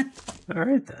sack. All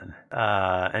right then.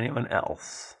 Anyone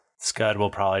else? Scud will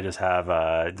probably just have.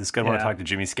 Does Scud want to talk to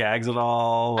Jimmy Skaggs at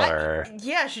all, or?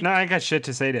 No, I got shit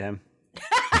to say to him.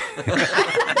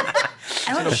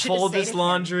 I want to fold this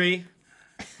laundry.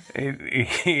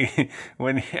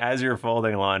 When as you're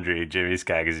folding laundry, Jimmy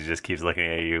Skaggs just keeps looking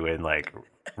at you and like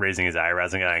raising his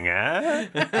eyebrows and going,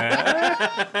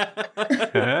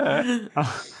 I'm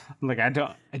like, I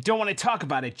don't want to talk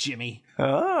about it, Jimmy.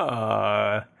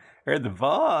 Oh, heard the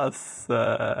boss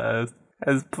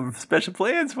has special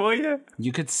plans for you.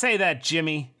 You could say that,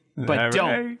 Jimmy, but All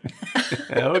don't.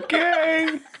 Right.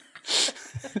 Okay.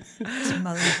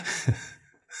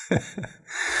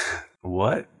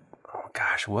 What? Oh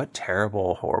gosh, what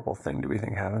terrible, horrible thing do we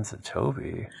think happens to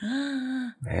Toby?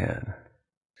 Man.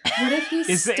 What if he's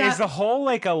is the hole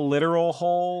like a literal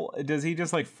hole? Does he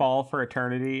just like fall for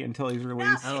eternity until he's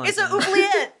released? It's an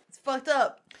oubliette. It's fucked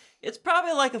up. It's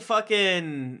probably like a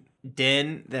fucking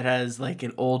den that has like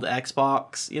an old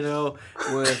Xbox,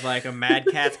 with like a Mad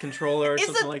Catz controller or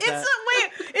something like that.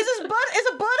 It's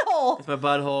a butthole. It's my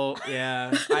butthole.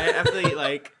 Yeah, I have to eat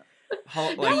like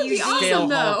scale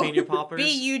jalapeno poppers.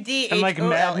 BUDHOLE. And like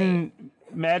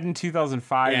Madden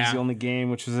 2005 is the only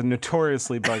game, which was a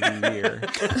notoriously buggy year.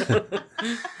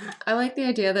 I like the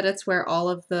idea that it's where all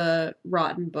of the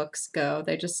rotten books go.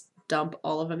 They just dump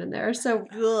all of them in there. So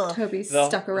Toby's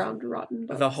stuck around rotten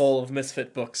books. The whole of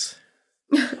Misfit books.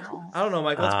 I don't know,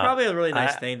 Michael. It's probably a really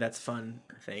nice thing that's fun,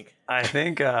 I think. I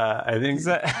think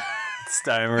that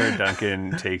Steimer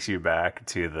Duncan takes you back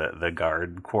to the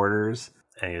guard quarters,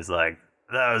 and he's like,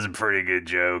 "That was a pretty good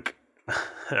joke.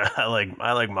 I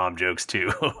like mom jokes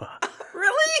too."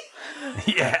 Really?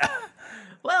 Yeah.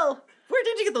 Well, where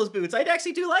did you get those boots? I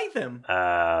actually do like them.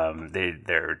 They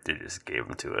just gave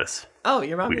them to us. Oh,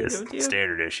 your mom We gave just them to you?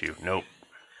 standard issue. Nope.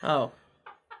 Oh.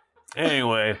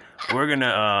 Anyway, we're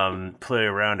gonna play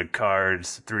a round of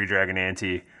cards, 3 Dragon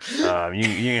Ante. You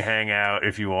can hang out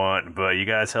if you want, but you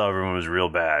gotta tell everyone it was real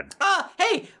bad.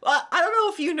 Hey, I don't know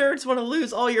if you nerds want to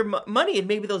lose all your money and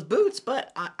maybe those boots,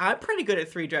 but I'm pretty good at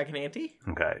 3 Dragon Ante.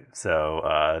 Okay,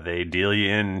 so they deal you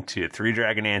into 3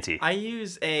 Dragon Ante. I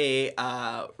use a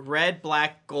red,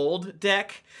 black, gold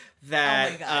deck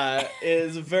that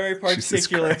is very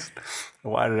particular.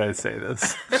 Why did I say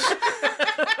this?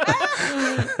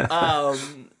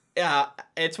 Yeah,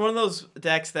 it's one of those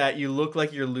decks that you look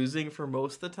like you're losing for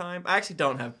most of the time. I actually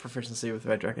don't have proficiency with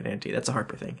Red Dragon Ante. That's a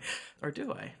Harper thing. Or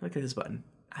do I? Look at this button.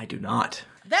 I do not.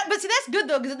 But see, that's good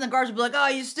though, because then the guards will be like, "Oh,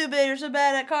 you stupid! You're so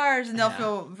bad at cards," and they'll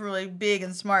feel really big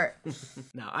and smart.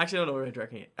 No, I actually don't know what Red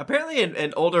Dragon Ante. Apparently,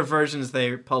 in older versions,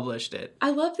 they published it. I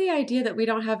love the idea that we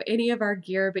don't have any of our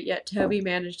gear, but yet Toby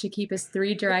managed to keep his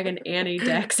 3 Dragon Ante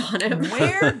decks on him.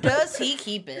 Where does he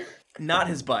keep it? Not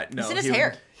his butt. No, It's in his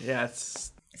hair. Yeah,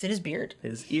 it's in his beard.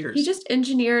 His ears. He just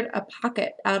engineered a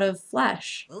pocket out of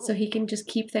flesh, so he can just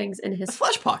keep things in his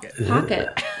flesh pocket.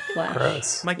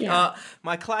 Flesh.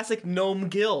 My classic gnome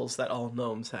gills that all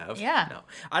gnomes have. Yeah. No,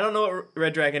 I don't know what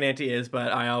Red Dragon Ante is,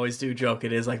 but I always do joke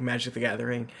it is like Magic the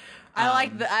Gathering. I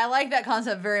like that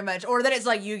concept very much, or that it's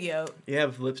like Yu-Gi-Oh. You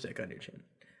have lipstick on your chin.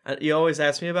 You always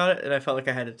ask me about it, and I felt like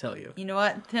I had to tell you. You know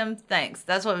what, Tim? Thanks.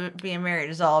 That's what being married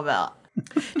is all about.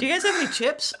 Do you guys have any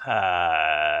chips?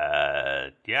 Yeah,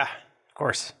 of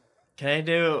course. Can I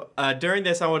do, during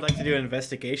this, I would like to do an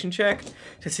investigation check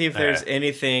to see if there's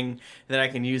anything that I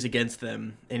can use against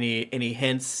them. Any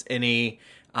hints,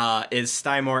 is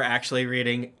Stymore actually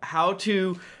reading How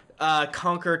to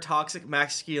Conquer Toxic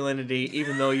Masculinity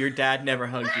Even Though Your Dad Never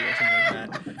Hugged You or something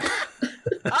like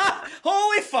that.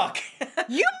 Holy fuck!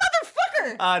 You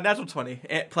motherfucker! Natural 20,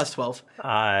 plus 12.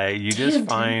 You just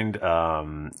find,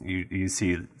 you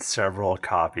see several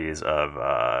copies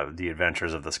of The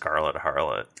Adventures of the Scarlet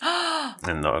Harlot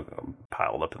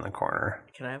piled up in the corner.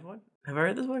 Can I have one? Have I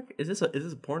read this book? Is this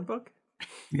a porn book?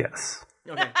 Yes.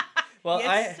 Okay. Well,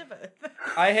 Yes,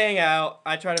 I hang out.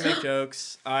 I try to make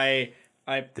jokes. They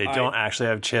don't actually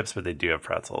have chips, but they do have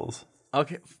pretzels.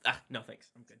 Okay. No, thanks.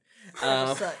 I'm good.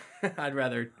 I'd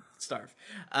rather starve.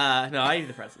 No, I eat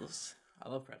the pretzels. I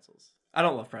love pretzels. I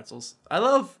don't love pretzels. I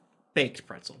love baked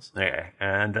pretzels. Okay,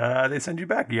 and they send you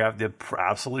back. You have to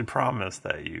absolutely promise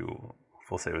that you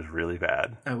will say it was really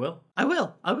bad. I will.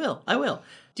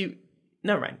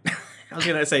 Never mind. I was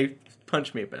gonna say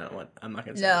punch me, but I'm not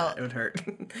gonna say that. It would hurt.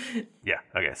 Yeah.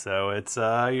 Okay. So it's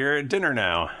you're at dinner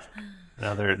now.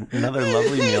 Another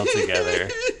lovely meal together.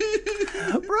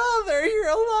 Brother, you're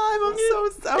alive.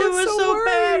 It was so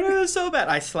bad. It was so bad.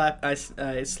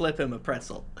 I slip him a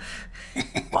pretzel.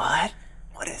 What?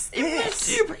 What is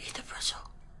this? You eat the pretzel.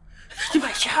 Oh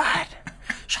my God.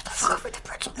 Shut the fuck up with the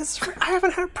pretzel. I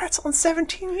haven't had a pretzel in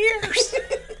 17 years.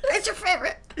 It's your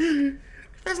favorite.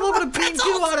 There's a little bit of bean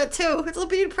too on it too. It's a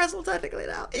bean pretzel technically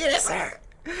now.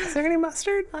 Is there any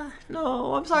mustard?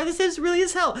 No, I'm sorry. This really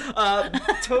is hell.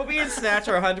 Toby and Snatch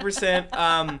are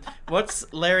 100%.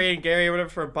 What's Larry and Gary or whatever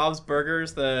for Bob's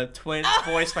Burgers? The twins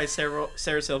voiced by Sarah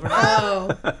Silverman.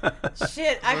 Oh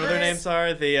shit! What their names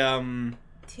are? The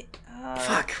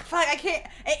fuck, I can't.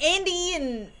 Andy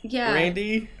and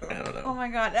Randy. I don't know. Oh my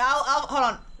God! I'll hold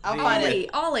on. I'll find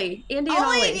it. Ollie, Andy, and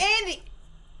Ollie. Andy.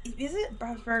 Is it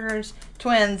Bob's Burgers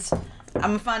twins?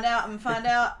 I'm gonna find out. Andy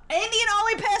and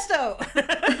Ollie Pesto.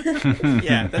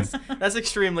 Yeah, that's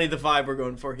extremely the vibe we're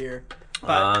going for here.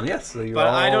 But, yes. So but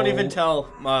I don't even tell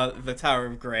the Tower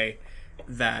of Grey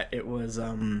that it was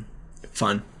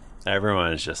fun.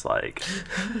 Everyone is just like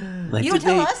you don't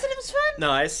tell us that it was fun?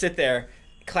 No, I sit there,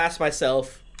 clasp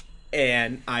myself,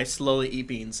 and I slowly eat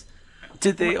beans.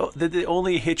 Did they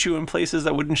only hit you in places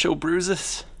that wouldn't show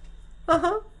bruises?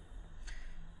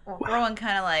 Rowan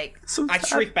kind of like... I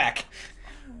shriek back.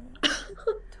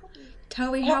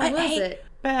 Toby, how was it?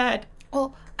 Bad.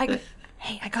 Well, I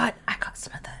got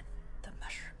some of the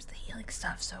mushrooms, the healing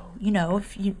stuff. So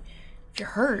if you're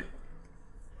hurt,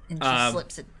 and she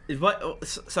slips it.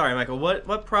 Sorry, Michael.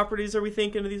 What properties are we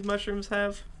thinking of these mushrooms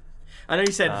have? I know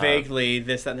you said vaguely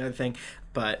this, that, and the other thing,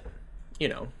 but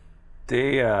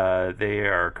they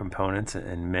are components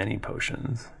in many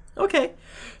potions. Okay,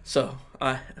 so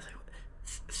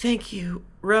thank you,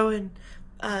 Rowan.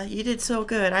 You did so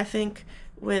good. I think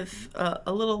with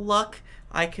a little luck,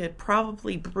 I could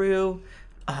probably brew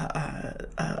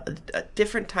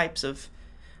different types of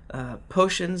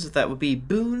potions that would be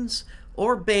boons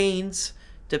or banes,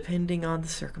 depending on the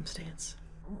circumstance.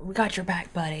 We got your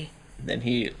back, buddy. Then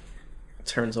he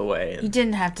turns away. You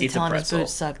didn't have to tell him his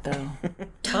boots suck, though.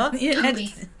 Huh?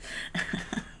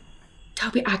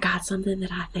 Toby, I got something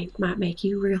that I think might make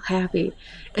you real happy.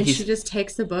 And she just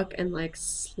takes the book and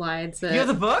slides it. You have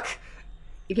the book?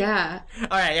 Yeah.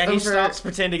 All right. Yeah. He stops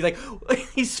pretending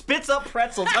he spits up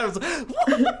pretzels. I was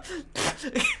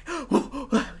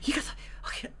you got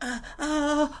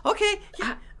okay.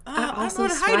 Yeah. I also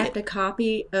swiped a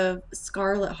copy of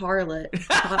Scarlet Harlot.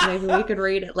 Thought maybe we could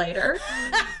read it later.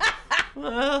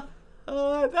 That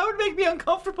would make me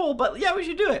uncomfortable, but yeah, we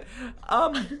should do it.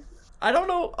 I don't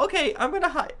know. Okay, I'm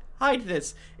gonna hide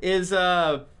this. Is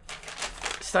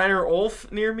Steiner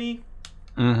Ulf near me?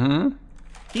 Mm-hmm.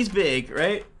 He's big,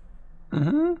 right?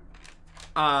 Mm-hmm.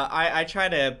 I try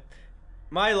to...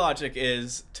 My logic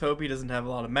is Toby doesn't have a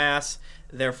lot of mass,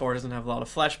 therefore doesn't have a lot of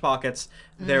flesh pockets,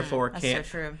 therefore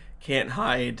can't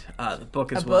hide the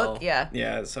book as well. Book? Yeah.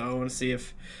 Yeah, so I want to see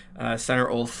if Steiner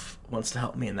Ulf wants to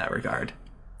help me in that regard.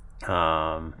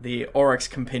 The Oryx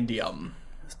Compendium.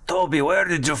 Toby, where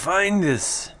did you find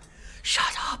this?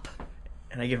 Shut up!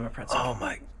 And I give him a pretzel. Oh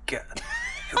my God.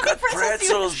 You got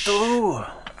pretzels too!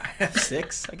 I have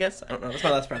 6, I guess. I don't know. That's my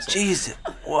last pretzel. Jesus.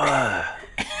 What?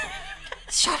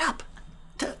 Shut up!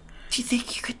 Do you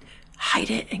think you could hide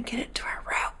it and get it to our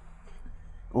route?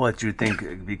 What, you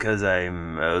think because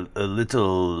I'm a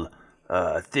little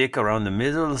thick around the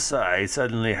middle, so I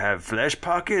suddenly have flesh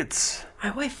pockets?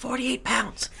 I weigh 48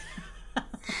 pounds.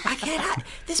 I can't hide.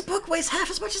 This book weighs half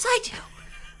as much as I do.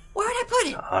 Where would I put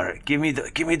it? All right, give me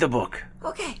the book.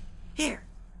 Okay, here.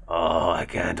 Oh, I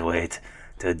can't wait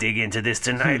to dig into this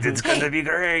tonight. It's gonna be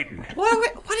great. What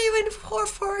are you in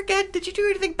for again? Did you do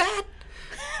anything bad?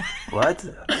 What?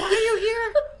 Why are you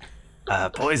here?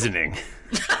 Poisoning.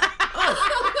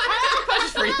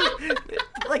 Questions for you.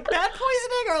 Like bad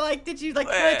poisoning, or did you try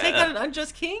to take out an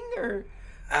unjust king, or?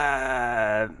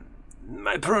 My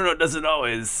pruno doesn't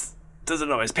always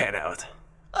pan out.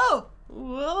 Oh,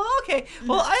 well, okay.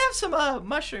 Well, I have some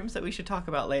mushrooms that we should talk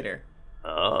about later.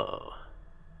 Oh,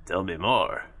 tell me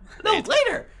more. No,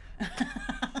 later.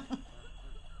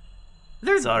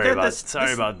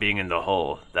 Sorry about being in the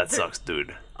hole. That sucks,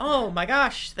 dude. Oh my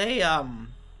gosh, they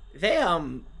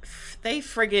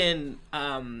friggin'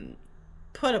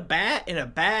 put a bat in a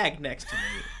bag next to me,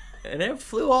 and it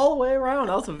flew all the way around.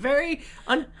 That was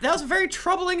a very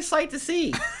troubling sight to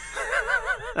see.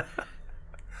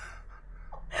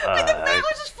 Like the bat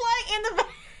was just flying in the back.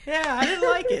 Yeah, I didn't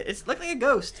like it. It looked like a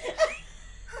ghost.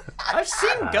 I've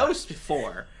seen ghosts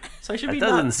before, so I should be. It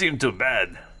doesn't seem too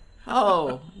bad.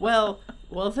 Oh well.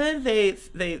 Then they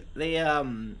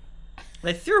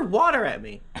threw water at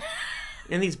me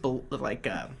in these like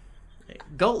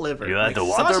goat liver. You had like the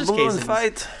water balloon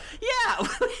fight? Yeah,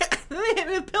 they hit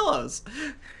me with pillows.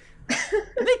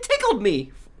 They tickled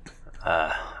me.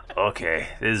 Okay,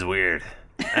 this is weird.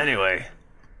 Anyway,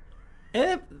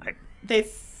 and they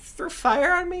threw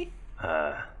fire on me.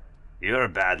 You're a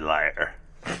bad liar.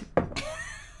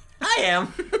 I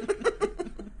am.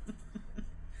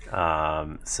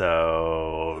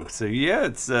 So yeah,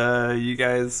 it's you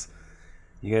guys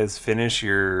finish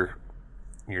your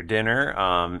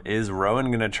dinner. Is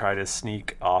Rowan gonna try to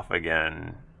sneak off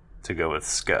again to go with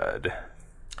Scud?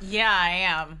 Yeah, I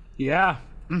am. Yeah.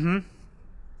 Mm-hmm.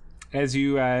 As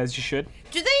you should.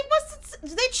 Do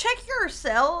they check your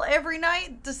cell every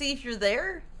night to see if you're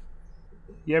there?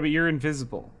 Yeah, but you're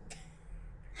invisible.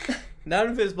 Not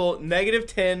invisible.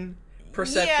 -10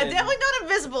 perception. Yeah, definitely not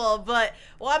invisible. But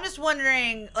I'm just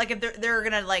wondering, like, if they're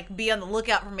gonna like be on the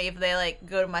lookout for me if they like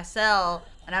go to my cell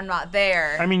and I'm not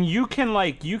there. I mean, you can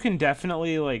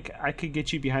definitely I could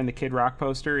get you behind the Kid Rock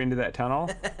poster into that tunnel.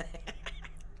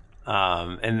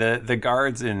 And the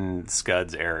guards in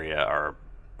Scud's area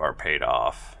are paid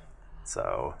off,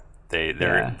 so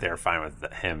they're fine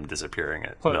with him disappearing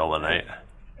at the middle of the night.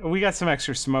 We got some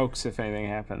extra smokes if anything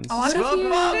happens. Oh, I got some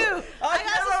smokes too. I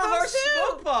got some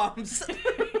smoke bombs.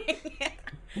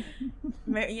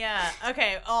 Yeah.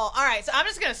 Okay. Oh, all right. So I'm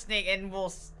just gonna sneak and we'll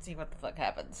see what the fuck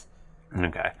happens.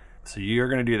 Okay. So you're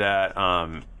gonna do that.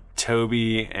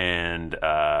 Toby and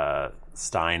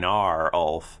Steinar,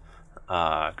 Ulf,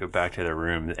 go back to their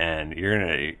room, and you're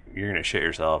gonna shit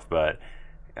yourself. But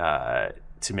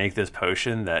to make this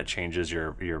potion that changes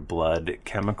your blood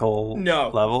chemical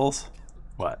levels.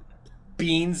 What?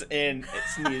 Beans and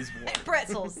sneeze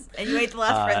pretzels, and you ate the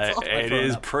last pretzel. It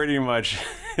is pretty much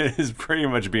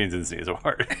beans and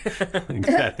sneezewort.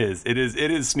 That is it is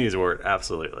sneezewort,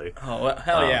 absolutely. Oh well,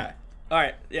 hell yeah! All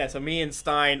right, yeah. So me and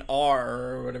Stein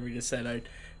are, or whatever you just said.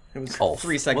 It was Ulf.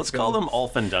 3 seconds. Let's ago. call them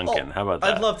Ulf and Duncan. How about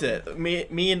that? I'd love to.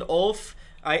 Me and Ulf.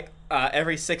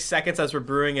 Every 6 seconds as we're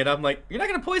brewing it, I'm like, you're not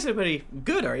gonna poison anybody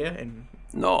good, are you? And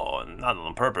no, not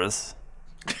on purpose.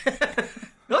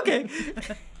 Okay.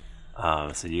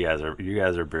 So you guys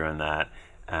are brewing that,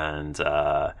 and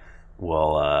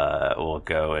we'll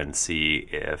go and see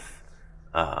if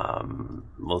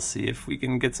we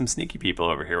can get some sneaky people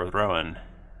over here with Rowan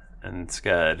and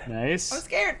Scud. Nice. I'm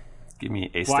scared. Give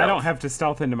me a Well, stealth. I don't have to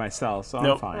stealth into my cell, so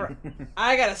Nope. I'm fine.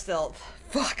 I got a stealth.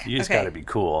 Fuck. You just Okay. gotta be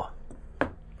cool.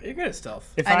 You're good at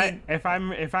stealth. If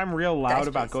I'm real loud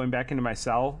about going back into my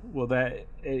cell, will that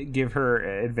give her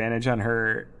advantage on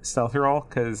her stealth roll?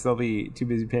 Because they'll be too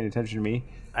busy paying attention to me.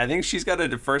 I think she's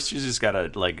just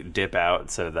gotta like dip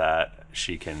out so that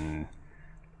she can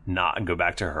not go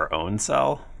back to her own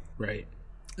cell. Right.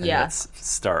 And Yeah. Let's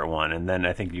start one, and then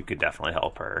I think you could definitely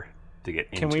help her to get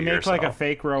into Can we your make like a cell.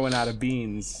 fake Rowan out of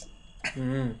beans?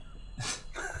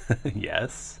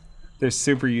 Yes. They're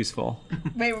super useful.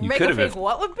 Wait, make a fake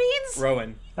what with beans?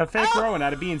 Rowan. A fake Rowan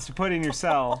out of beans to put in your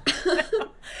cell.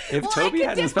 If Toby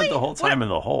hadn't spent the whole time in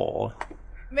the hole.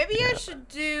 Maybe I should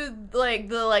do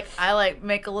I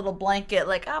make a little blanket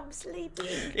like I'm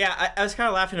sleeping. Yeah, I was kind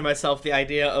of laughing to myself the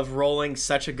idea of rolling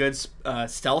such a good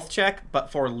stealth check,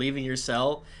 but for leaving your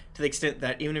cell, to the extent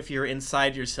that even if you're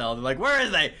inside your cell, they're like, where are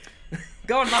they?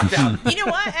 Go and knock down. You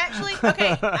know what? Actually,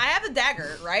 okay, I have a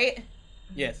dagger, right?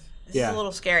 Yes. This is a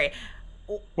little scary.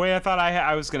 Wait, I thought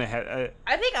I was gonna.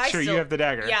 I think I sure still, you have the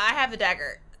dagger. Yeah, I have the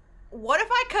dagger. What if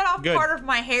I cut off Good. part of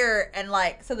my hair and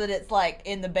so that it's like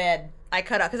in the bed? I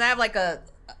cut off because I have like a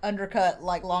undercut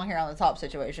like long hair on the top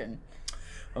situation.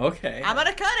 Okay. I'm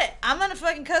gonna cut it. I'm gonna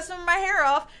fucking cut some of my hair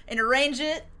off and arrange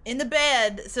it in the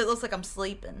bed so it looks like I'm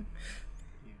sleeping.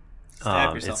 It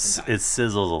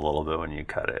sizzles a little bit when you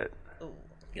cut it.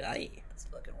 This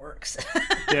fucking works.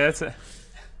 Yeah, that's it.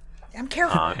 I'm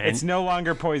careful. It's no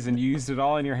longer poisoned. You used it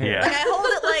all in your hair. Yeah. Like I hold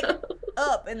it like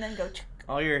up and then go.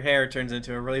 All your hair turns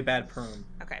into a really bad perm.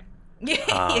 Okay.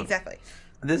 Yeah, exactly.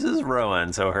 This is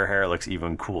Rowan, so her hair looks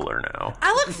even cooler now.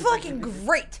 I look fucking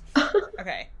great.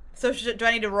 Okay. So do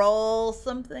I need to roll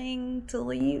something to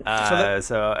leave?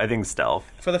 So I think stealth.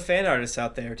 For the fan artists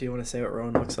out there, do you want to say what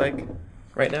Rowan looks like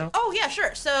right now? Oh, yeah,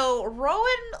 sure. So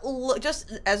Rowan,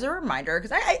 just as a reminder,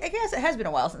 because I guess it has been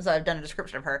a while since I've done a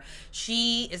description of her.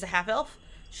 She is a half-elf.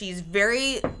 She's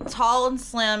very tall and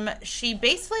slim. She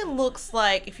basically looks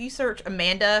like, if you search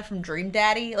Amanda from Dream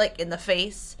Daddy, like in the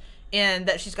face, in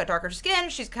that she's got darker skin,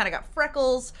 she's kind of got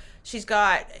freckles, she's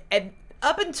got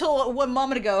up until one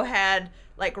moment ago had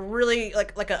like really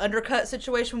like an undercut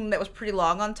situation that was pretty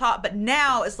long on top, but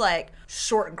now it's like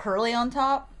short and curly on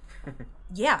top.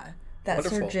 Yeah, that's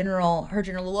Wonderful. her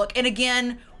general look. And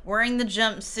again, wearing the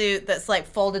jumpsuit that's like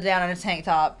folded down in a tank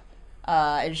top,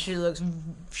 and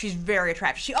she's very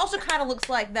attractive. She also kind of looks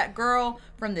like that girl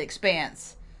from The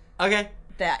Expanse. Okay.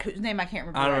 Whose name I can't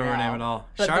remember. I don't right remember her now. name at all.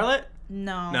 But Charlotte?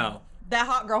 No. That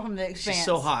hot girl from The Expanse. She's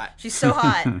so hot. She's so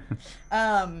hot.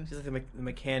 She's like the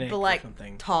mechanic but like or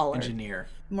something. taller. Engineer.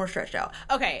 More stretched out.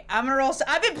 Okay, I'm gonna roll.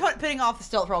 I've been putting off the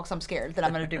stealth roll because I'm scared that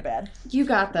I'm gonna do bad. You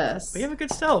got this. But you have a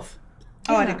good stealth.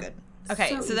 Oh, I did good.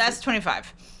 Okay, so that's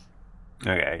 25.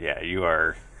 Okay, yeah, you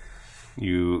are.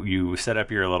 You set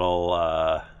up your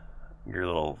little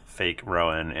fake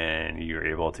Rowan, and you're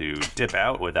able to dip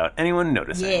out without anyone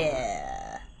noticing. Yeah.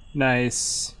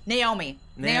 Nice. Naomi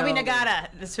Nagata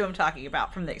is who I'm talking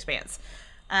about from The Expanse.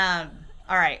 All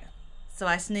right, so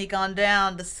I sneak on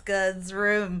down to Scud's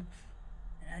room,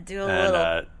 and I do a little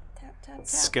tap, tap, tap.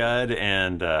 Scud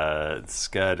and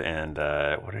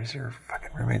what is your fucking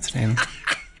roommate's name?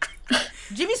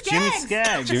 Jimmy Skaggs.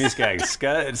 Jimmy Skaggs.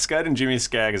 Scud and Jimmy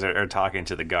Skaggs are talking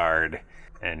to the guard,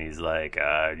 and he's like,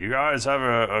 "You guys have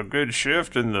a good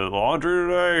shift in the laundry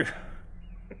today?"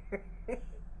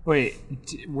 Wait,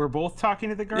 we're both talking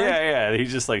to the guard? Yeah.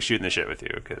 He's just like shooting the shit with you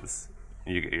because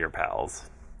you're pals.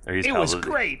 Or he's it pals was with,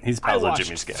 great. He's pals I with watched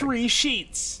Jimmy Skaggs. 3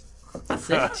 sheets. That's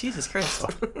it. Jesus Christ.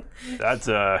 It's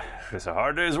a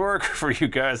hard day's work for you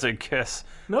guys, I guess.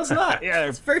 No, it's not. Yeah,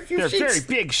 it's very few sheets. They're very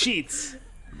big sheets.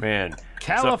 Man.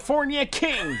 California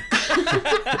King.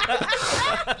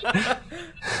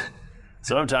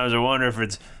 Sometimes I wonder if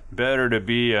it's better to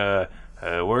be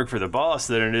work for the boss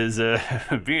than it is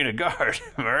being a guard.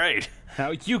 Am I right?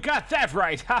 Now, you got that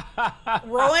right.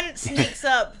 Rowan sneaks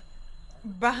up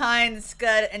behind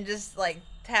Scud and just like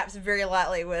taps very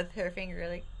lightly with her finger,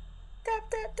 like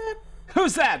tap tap tap.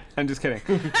 Who's that? I'm just kidding.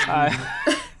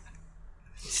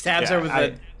 Stabs her with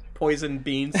the poison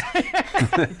beans.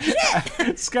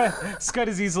 Scud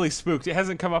is easily spooked. It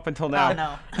hasn't come up until now. Oh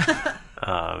no.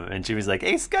 And Jimmy's like,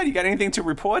 "Hey, Scud, you got anything to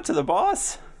report to the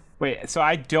boss?" Wait, so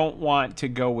I don't want to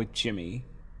go with Jimmy,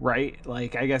 right?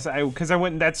 Like, I guess because I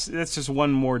went. That's just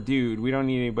one more dude. We don't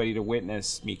need anybody to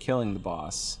witness me killing the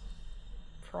boss.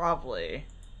 Probably.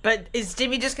 But is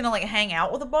Jimmy just gonna like hang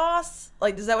out with the boss?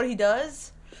 Like, is that what he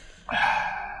does?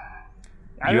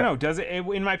 I don't know. Does it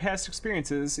in my past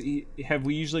experiences? Have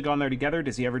we usually gone there together?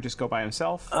 Does he ever just go by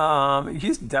himself?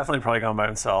 He's definitely probably gone by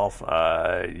himself.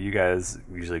 You guys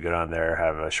usually go down there,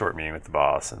 have a short meeting with the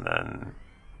boss, and then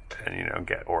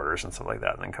get orders and stuff like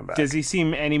that, and then come back. Does he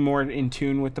seem any more in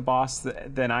tune with the boss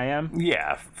than I am?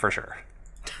 Yeah, for sure.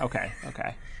 Okay.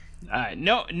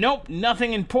 Nope,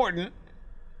 nothing important.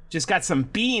 Just got some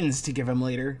beans to give him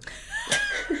later.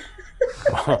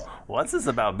 What's this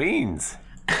about beans?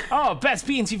 Oh, best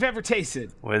beans you've ever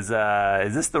tasted. Is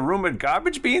this the rumored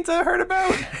garbage beans I heard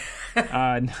about?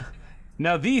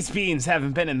 No, these beans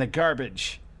haven't been in the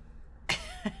garbage.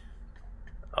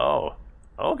 Oh,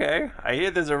 okay. I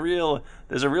hear there's a real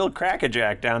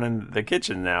crackerjack down in the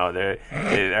kitchen now.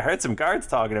 I heard some guards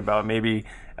talking about maybe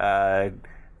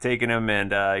taking him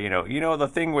and the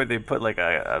thing where they put like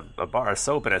a bar of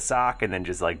soap in a sock and then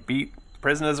just like beat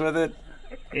prisoners with it.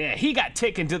 Yeah, he got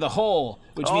taken to the hole,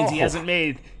 which means he hasn't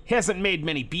made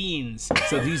many beans.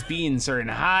 So these beans are in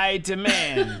high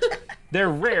demand. They're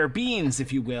rare beans,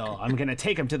 if you will. I'm gonna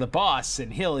take him to the boss,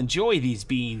 and he'll enjoy these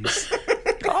beans.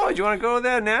 Oh, do you want to go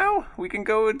there now? We can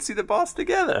go and see the boss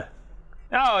together.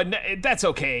 Oh, no, that's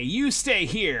okay. You stay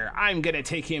here. I'm gonna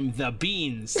take him the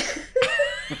beans.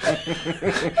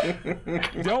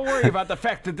 Don't worry about the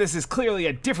fact that this is clearly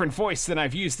a different voice than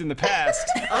I've used in the past.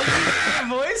 That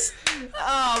voice?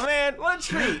 Oh man, what a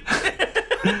treat!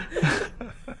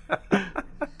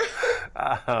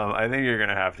 I think you're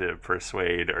gonna have to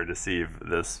persuade or deceive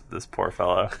this poor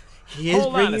fellow.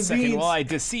 Hold on a second while I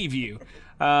deceive you.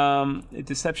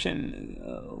 Deception.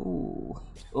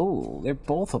 Oh, they're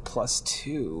both a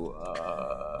 +2.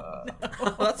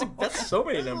 That's so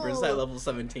many numbers at level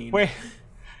 17. Wait,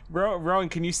 Rowan,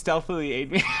 can you stealthily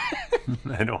aid me?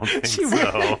 I don't think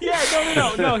so.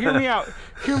 Yeah, no.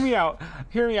 Hear me out.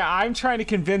 I'm trying to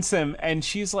convince him, and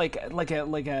she's like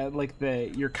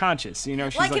you're conscious, She's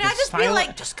like, can I just be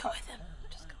like, just go with him?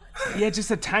 Yeah, just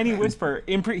a tiny whisper.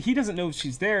 He doesn't know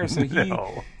she's there, so he.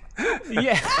 No.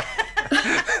 Yeah.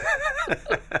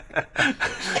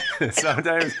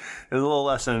 Sometimes there's a little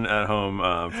lesson at home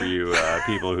for you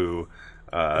people who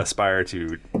aspire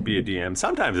to be a DM.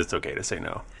 Sometimes it's okay to say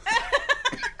no.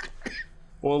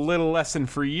 Well, a little lesson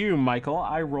for you, Michael.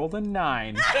 I rolled a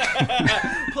 9.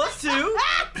 +2?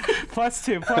 Plus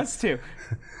two.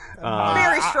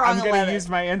 Very strong. I'm going to use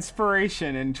my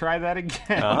inspiration and try that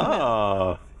again.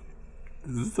 Oh.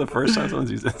 This is the first time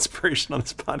someone's used inspiration on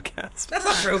this podcast. That's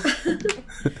not true.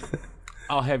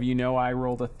 I'll have you know I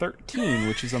rolled a 13,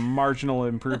 which is a marginal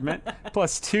improvement.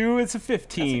 Plus 2 is a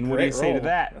 15. What do you say to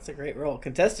that? That's a great roll.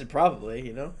 Contested, probably,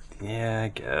 you know? Yeah, I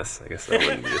guess that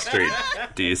wouldn't be a straight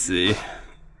DC.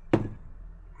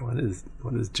 What is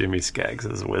Jimmy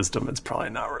Skaggs' wisdom? It's probably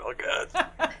not real good.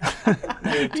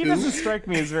 He doesn't strike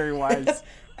me as very wise.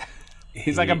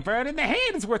 He's like, a bird in the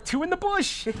hand is worth 2 in the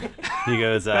bush. He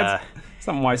goes, That's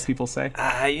something wise people say.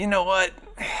 You know what?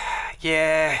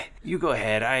 Yeah, you go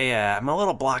ahead. I'm a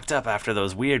little blocked up after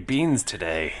those weird beans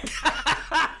today. It's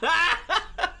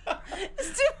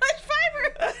too much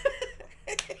fiber.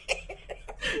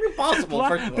 Impossible,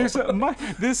 first of all.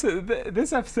 There's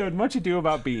this episode, much ado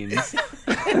about beans.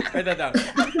 Write that down.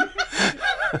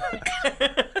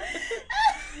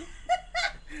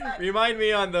 Remind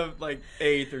me on the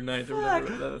 8th or 9th or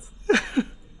whatever that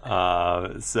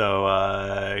is.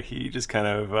 So he just kind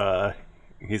of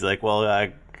he's like, well,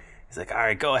 he's like, all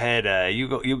right, go ahead,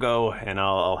 you go, and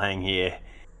I'll hang here.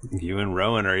 You and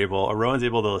Rowan's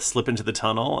able to slip into the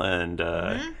tunnel, and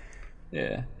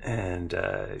yeah, and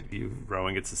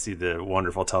Rowan gets to see the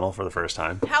wonderful tunnel for the first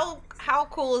time. How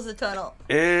cool is the tunnel?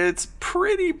 It's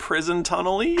pretty prison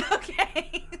tunnel-y.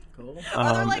 Okay. Cool.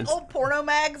 Are there old porno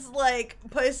mags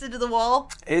posted to the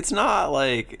wall? It's not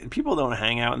people don't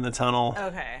hang out in the tunnel.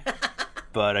 Okay.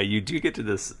 But you do get to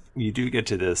this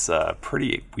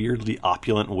pretty weirdly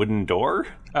opulent wooden door.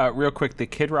 Real quick, the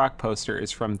Kid Rock poster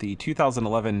is from the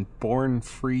 2011 Born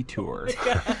Free tour.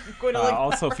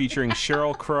 Also featuring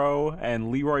Sheryl Crow and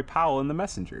Leroy Powell in The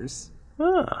Messengers.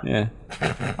 Huh. Yeah.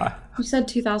 You said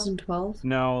 2012?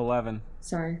 No, 11.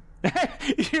 Sorry.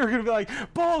 You're going to be like,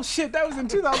 bullshit, that was in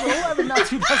 2011, not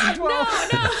 2012.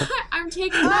 No, I'm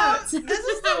taking notes. This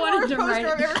is the worst poster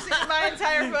I've ever seen in my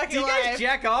entire fucking life. Do you guys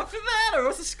jack off to that, or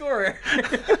what's the score?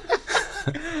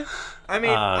 I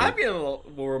mean, I'd be a little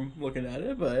warm looking at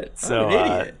it, but I'm an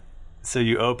idiot. So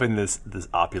you open this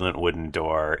opulent wooden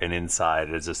door, and inside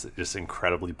is just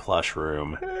incredibly plush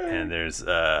room, and there's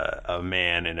a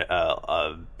man in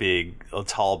a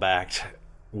tall-backed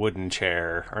wooden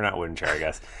chair, or not wooden chair, I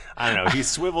guess. I don't know. He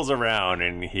swivels around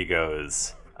and he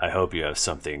goes, I hope you have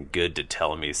something good to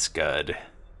tell me, Scud.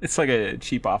 It's like a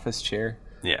cheap office chair.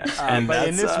 Yeah. But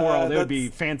in this world, it would be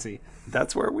fancy.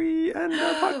 That's where we end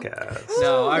our podcast.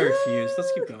 No, I refuse.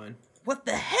 Let's keep going. What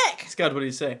the heck? Scud, what do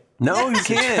you say? No, you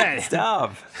can't.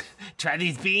 Stop. Try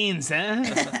these beans, huh?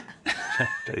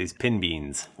 Try these pin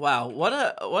beans. Wow, what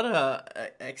a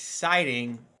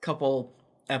exciting couple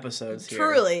episodes here.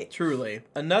 Truly.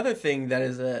 Another thing that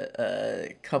is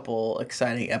a couple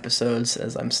exciting episodes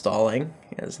as I'm stalling,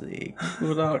 as the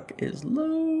Google Doc is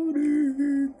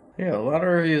loading. Yeah, a lot of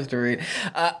reviews to read.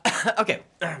 Okay.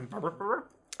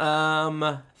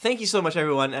 Thank you so much,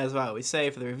 everyone, as I always say,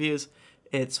 for the reviews.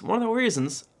 It's one of the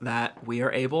reasons that we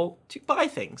are able to buy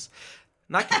things.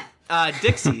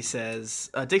 Dixie says,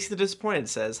 Dixie the Disappointed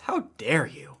says, how dare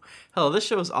you? Hello, this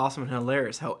show is awesome and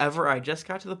hilarious. However, I just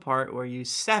got to the part where you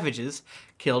savages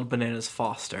killed Bananas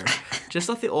Foster. Just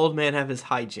let the old man have his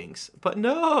hijinks. But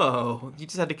no, you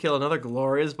just had to kill another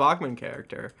glorious Bachman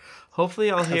character.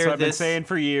 Hopefully I'll hear this. That's what I've been saying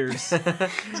for years.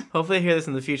 Hopefully I hear this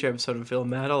in the future episode and feel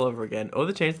mad all over again. Oh,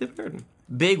 the change they've heard.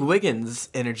 Big Wiggins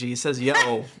Energy says,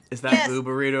 yo, is that Boo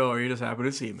Burrito or are you just happy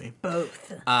to see me?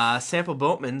 Both. Sample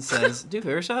Boatman says, do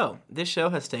fair show. This show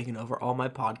has taken over all my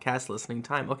podcast listening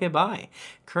time. Okay, bye.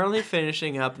 Currently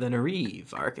finishing up the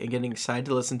Nariv arc and getting excited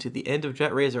to listen to the end of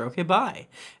Jet Razor. Okay, bye.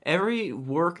 Every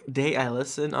work day I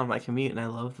listen on my commute and I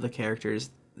love the characters,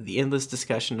 the endless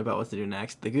discussion about what to do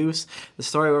next, the goose, the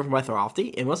story written by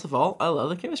Throfty, and most of all, I love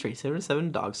the chemistry.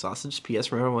 7-7 dog sausage.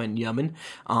 P.S. Remember when Yummin'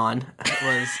 On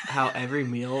was how every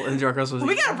meal in Drunk House was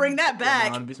We gotta bring that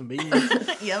back. On, be some beans.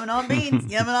 Yummin' on beans,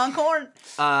 yummin' on corn.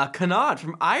 Kanad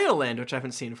from Ireland, which I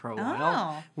haven't seen for a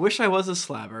while. Oh. Wish I was a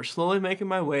slabber. Slowly making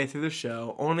my way through the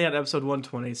show. Only at episode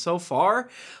 120 so far,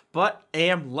 but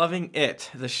am loving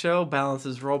it. The show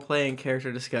balances role-play and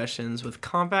character discussions with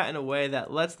combat in a way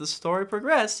that lets the story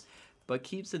progress, but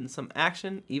keeps in some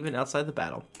action even outside the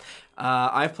battle.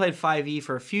 I've played 5e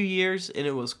for a few years, and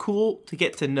it was cool to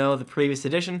get to know the previous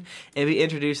edition and be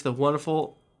introduced to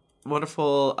the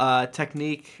wonderful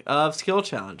technique of skill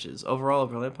challenges. Overall, a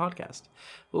brilliant podcast.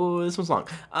 Ooh, this one's long.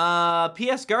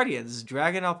 P.S. Guardians,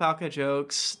 Dragon Alpaca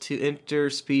jokes to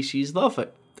interspecies Lowfoot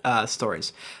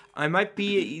stories. I might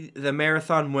be the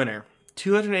marathon winner.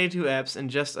 282 eps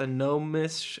and just a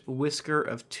no-miss whisker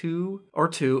of 2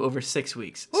 over 6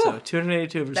 weeks. Ooh, so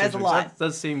 282 over 6 weeks. That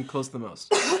does seem close to the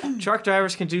most. Truck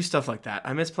drivers can do stuff like that.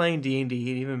 I miss playing D&D and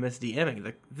even miss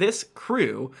DMing. This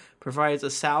crew provides a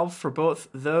salve for both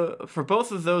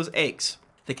of those aches.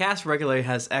 The cast regularly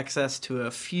has access to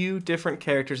a few different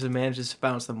characters and manages to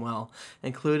balance them well,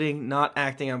 including not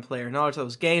acting on player knowledge that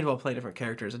was gained while playing different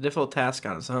characters, a difficult task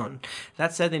on its own.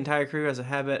 That said, the entire crew has a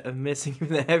habit of missing even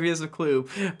the heaviest of clue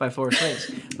by 4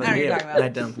 things. But I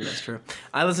don't think that's true.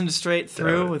 I listened to straight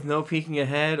through with no peeking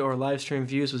ahead or live stream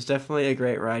views. Was definitely a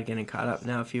great ride getting caught up.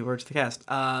 Now a few words to the cast.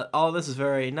 All of this is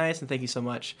very nice, and thank you so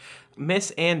much. Miss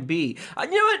and B. You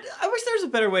know what? I wish there was a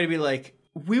better way to be like,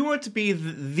 we want to be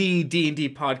the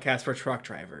D&D podcast for truck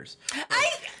drivers.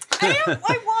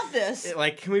 I want this.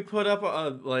 Like, can we put up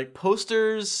like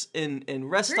posters in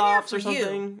rest stops or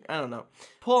something? I don't know.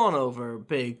 Pull on over,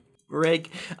 big rig.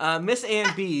 Miss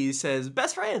Ann B says,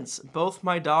 best friends. Both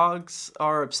my dogs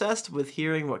are obsessed with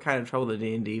hearing what kind of trouble the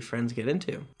D&D friends get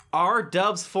into. R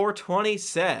Dubs 420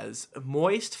 says,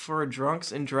 moist for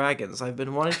Drunks and Dragons. I've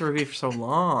been wanting to review for so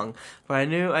long, but I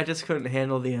knew I just couldn't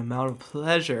handle the amount of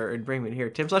pleasure it'd bring me to hear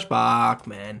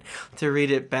Tim/Bachman to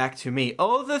read it back to me.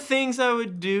 Oh, the things I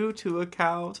would do to a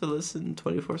cow to listen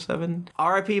 24/7.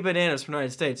 R.I.P. Bananas from the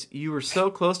United States. You were so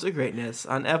close to greatness.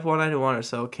 On F191 or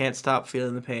so, can't stop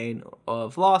feeling the pain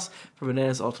of loss for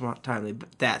Bananas' ultimate timely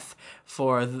death.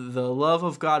 For the love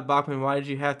of God, Bachman, why did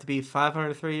you have to be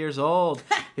 503 years old?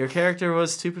 Your character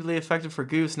was stupidly effective for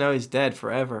Goose, now he's dead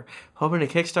forever. Hoping to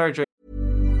kickstart...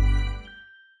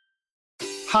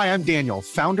 Hi, I'm Daniel,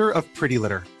 founder of Pretty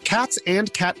Litter. Cats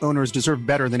and cat owners deserve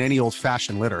better than any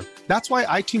old-fashioned litter. That's why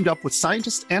I teamed up with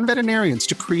scientists and veterinarians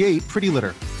to create Pretty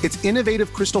Litter. Its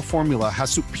innovative crystal formula has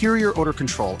superior odor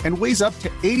control and weighs up to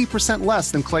 80%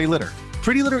 less than clay litter.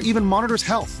 Pretty Litter even monitors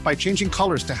health by changing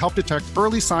colors to help detect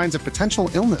early signs of potential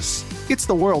illness. It's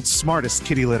the world's smartest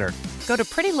kitty litter. Go to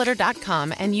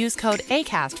prettylitter.com and use code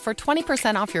ACAST for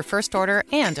 20% off your first order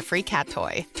and a free cat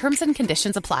toy. Terms and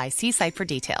conditions apply. See site for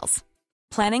details.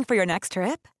 Planning for your next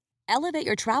trip? Elevate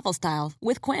your travel style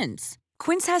with Quince.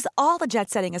 Quince has all the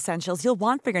jet-setting essentials you'll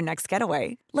want for your next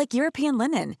getaway, like European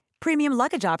linen, premium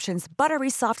luggage options,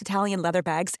 buttery soft Italian leather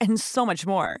bags, and so much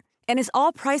more. And is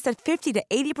all priced at 50 to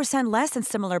 80% less than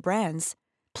similar brands.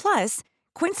 Plus,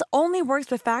 Quince only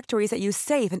works with factories that use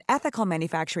safe and ethical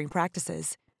manufacturing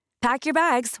practices. Pack your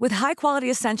bags with high-quality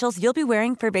essentials you'll be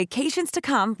wearing for vacations to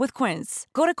come with Quince.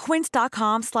 Go to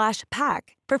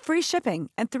quince.com/pack for free shipping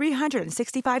and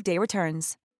 365-day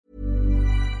returns.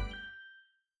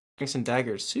 Drinks and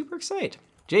Daggers, super excited.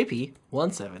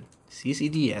 JP17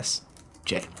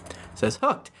 CCDSJ says,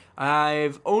 hooked.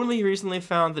 I've only recently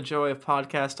found the joy of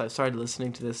podcast. I started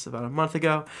listening to this about a month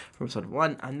ago from episode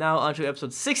 1. I'm now on to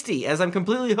episode 60 as I'm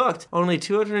completely hooked. Only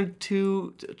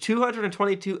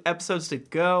 222 episodes to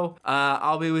go.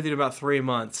 I'll be with you in about 3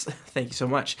 months. Thank you so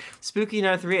much.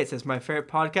 Spooky938 says, my favorite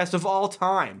podcast of all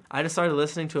time. I just started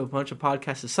listening to a bunch of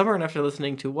podcasts this summer, and after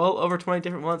listening to well over 20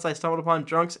 different ones, I stumbled upon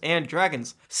Drunks and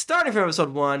Dragons. Starting from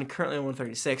episode 1, currently on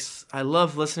 136. I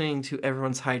love listening to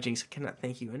everyone's hijinks. I cannot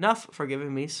thank you enough for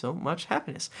giving me so much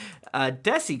happiness.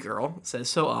 Desi Girl says,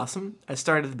 so awesome. I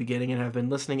started at the beginning and have been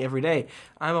listening every day.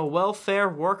 I'm a welfare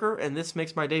worker and this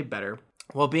makes my day better.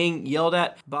 While being yelled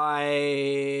at by...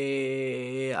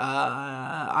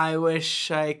 I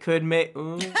wish I could make...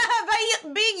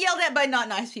 Being yelled at by not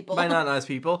nice people. By not nice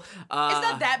people. It's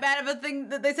not that bad of a thing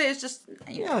that they say. It's just...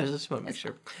 Yeah, I just want to make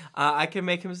sure. I can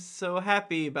make him so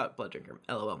happy about Blood Drinker.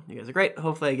 LOL. You guys are great.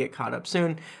 Hopefully I get caught up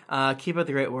soon. Keep up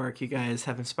the great work. You guys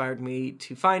have inspired me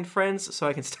to find friends so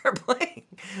I can start playing.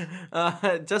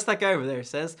 Just that guy over there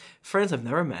says, friends I've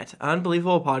never met.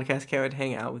 Unbelievable podcast. Can't wait to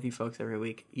hang out with you folks every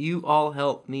week. You all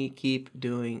help me keep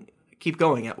going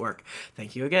at work.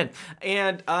 Thank you again.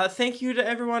 And thank you to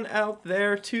everyone out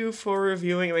there, too, for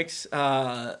reviewing. It makes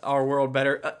our world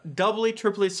better. Doubly,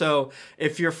 triply so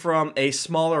if you're from a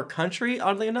smaller country,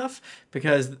 oddly enough,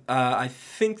 because I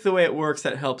think the way it works,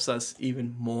 that helps us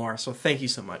even more. So thank you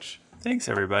so much. Thanks,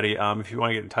 everybody. If you want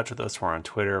to get in touch with us, we're on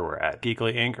Twitter. We're at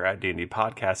Geekly Inc. or at D&D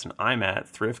Podcast, and I'm at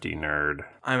Thrifty Nerd.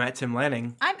 I'm at Tim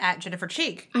Lanning. I'm at Jennifer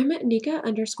Cheek. I'm at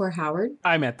Nika_Howard.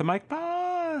 I'm at the Mike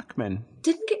Bachman.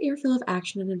 Didn't get your fill of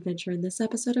action and adventure in this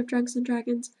episode of Drunks and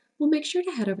Dragons? Well, make sure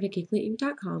to head over to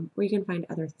geeklyinc.com where you can find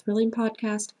other thrilling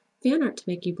podcasts, fan art to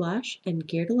make you blush, and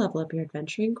gear to level up your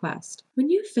adventuring quest.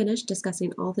 When you've finished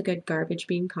discussing all the good garbage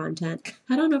bean content,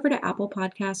 head on over to Apple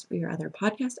Podcasts or your other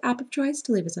podcast app of choice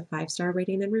to leave us a 5-star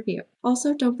rating and review.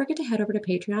 Also, don't forget to head over to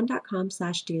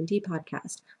patreon.com/DND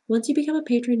podcast. Once you become a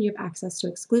patron, you have access to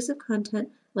exclusive content,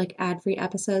 like ad-free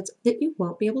episodes that you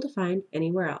won't be able to find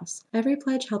anywhere else. Every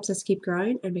pledge helps us keep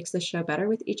growing and makes the show better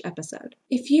with each episode.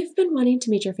 If you've been wanting to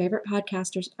meet your favorite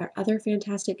podcasters or other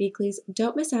fantastic geeklies,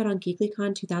 don't miss out on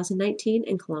GeeklyCon 2019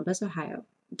 in Columbus, Ohio.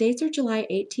 Dates are July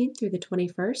 18th through the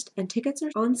 21st, and tickets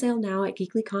are on sale now at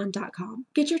geeklycon.com.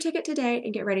 Get your ticket today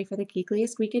and get ready for the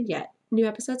geekliest weekend yet. New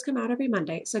episodes come out every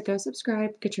Monday, so go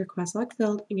subscribe, get your quest log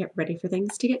filled, and get ready for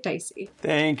things to get dicey.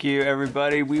 Thank you,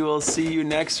 everybody. We will see you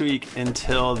next week.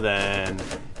 Until then,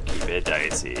 keep it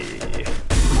dicey.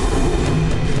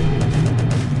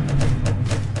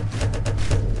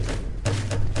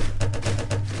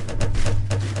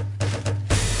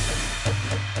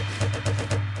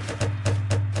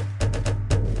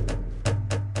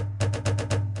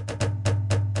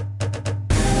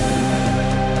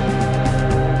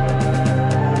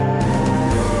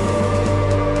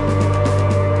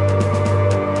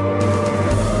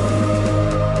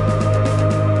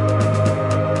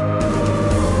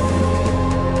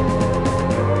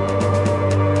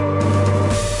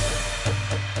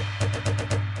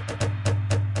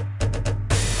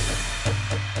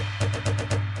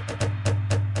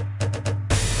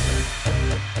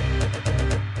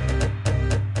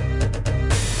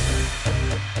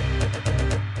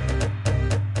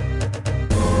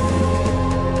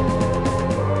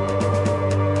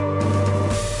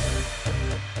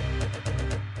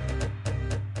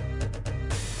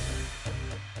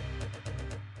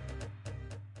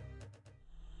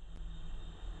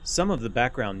 Some of the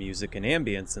background music and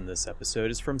ambience in this episode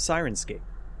is from Syrinscape.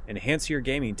 Enhance your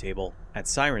gaming table at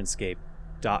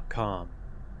Syrinscape.com.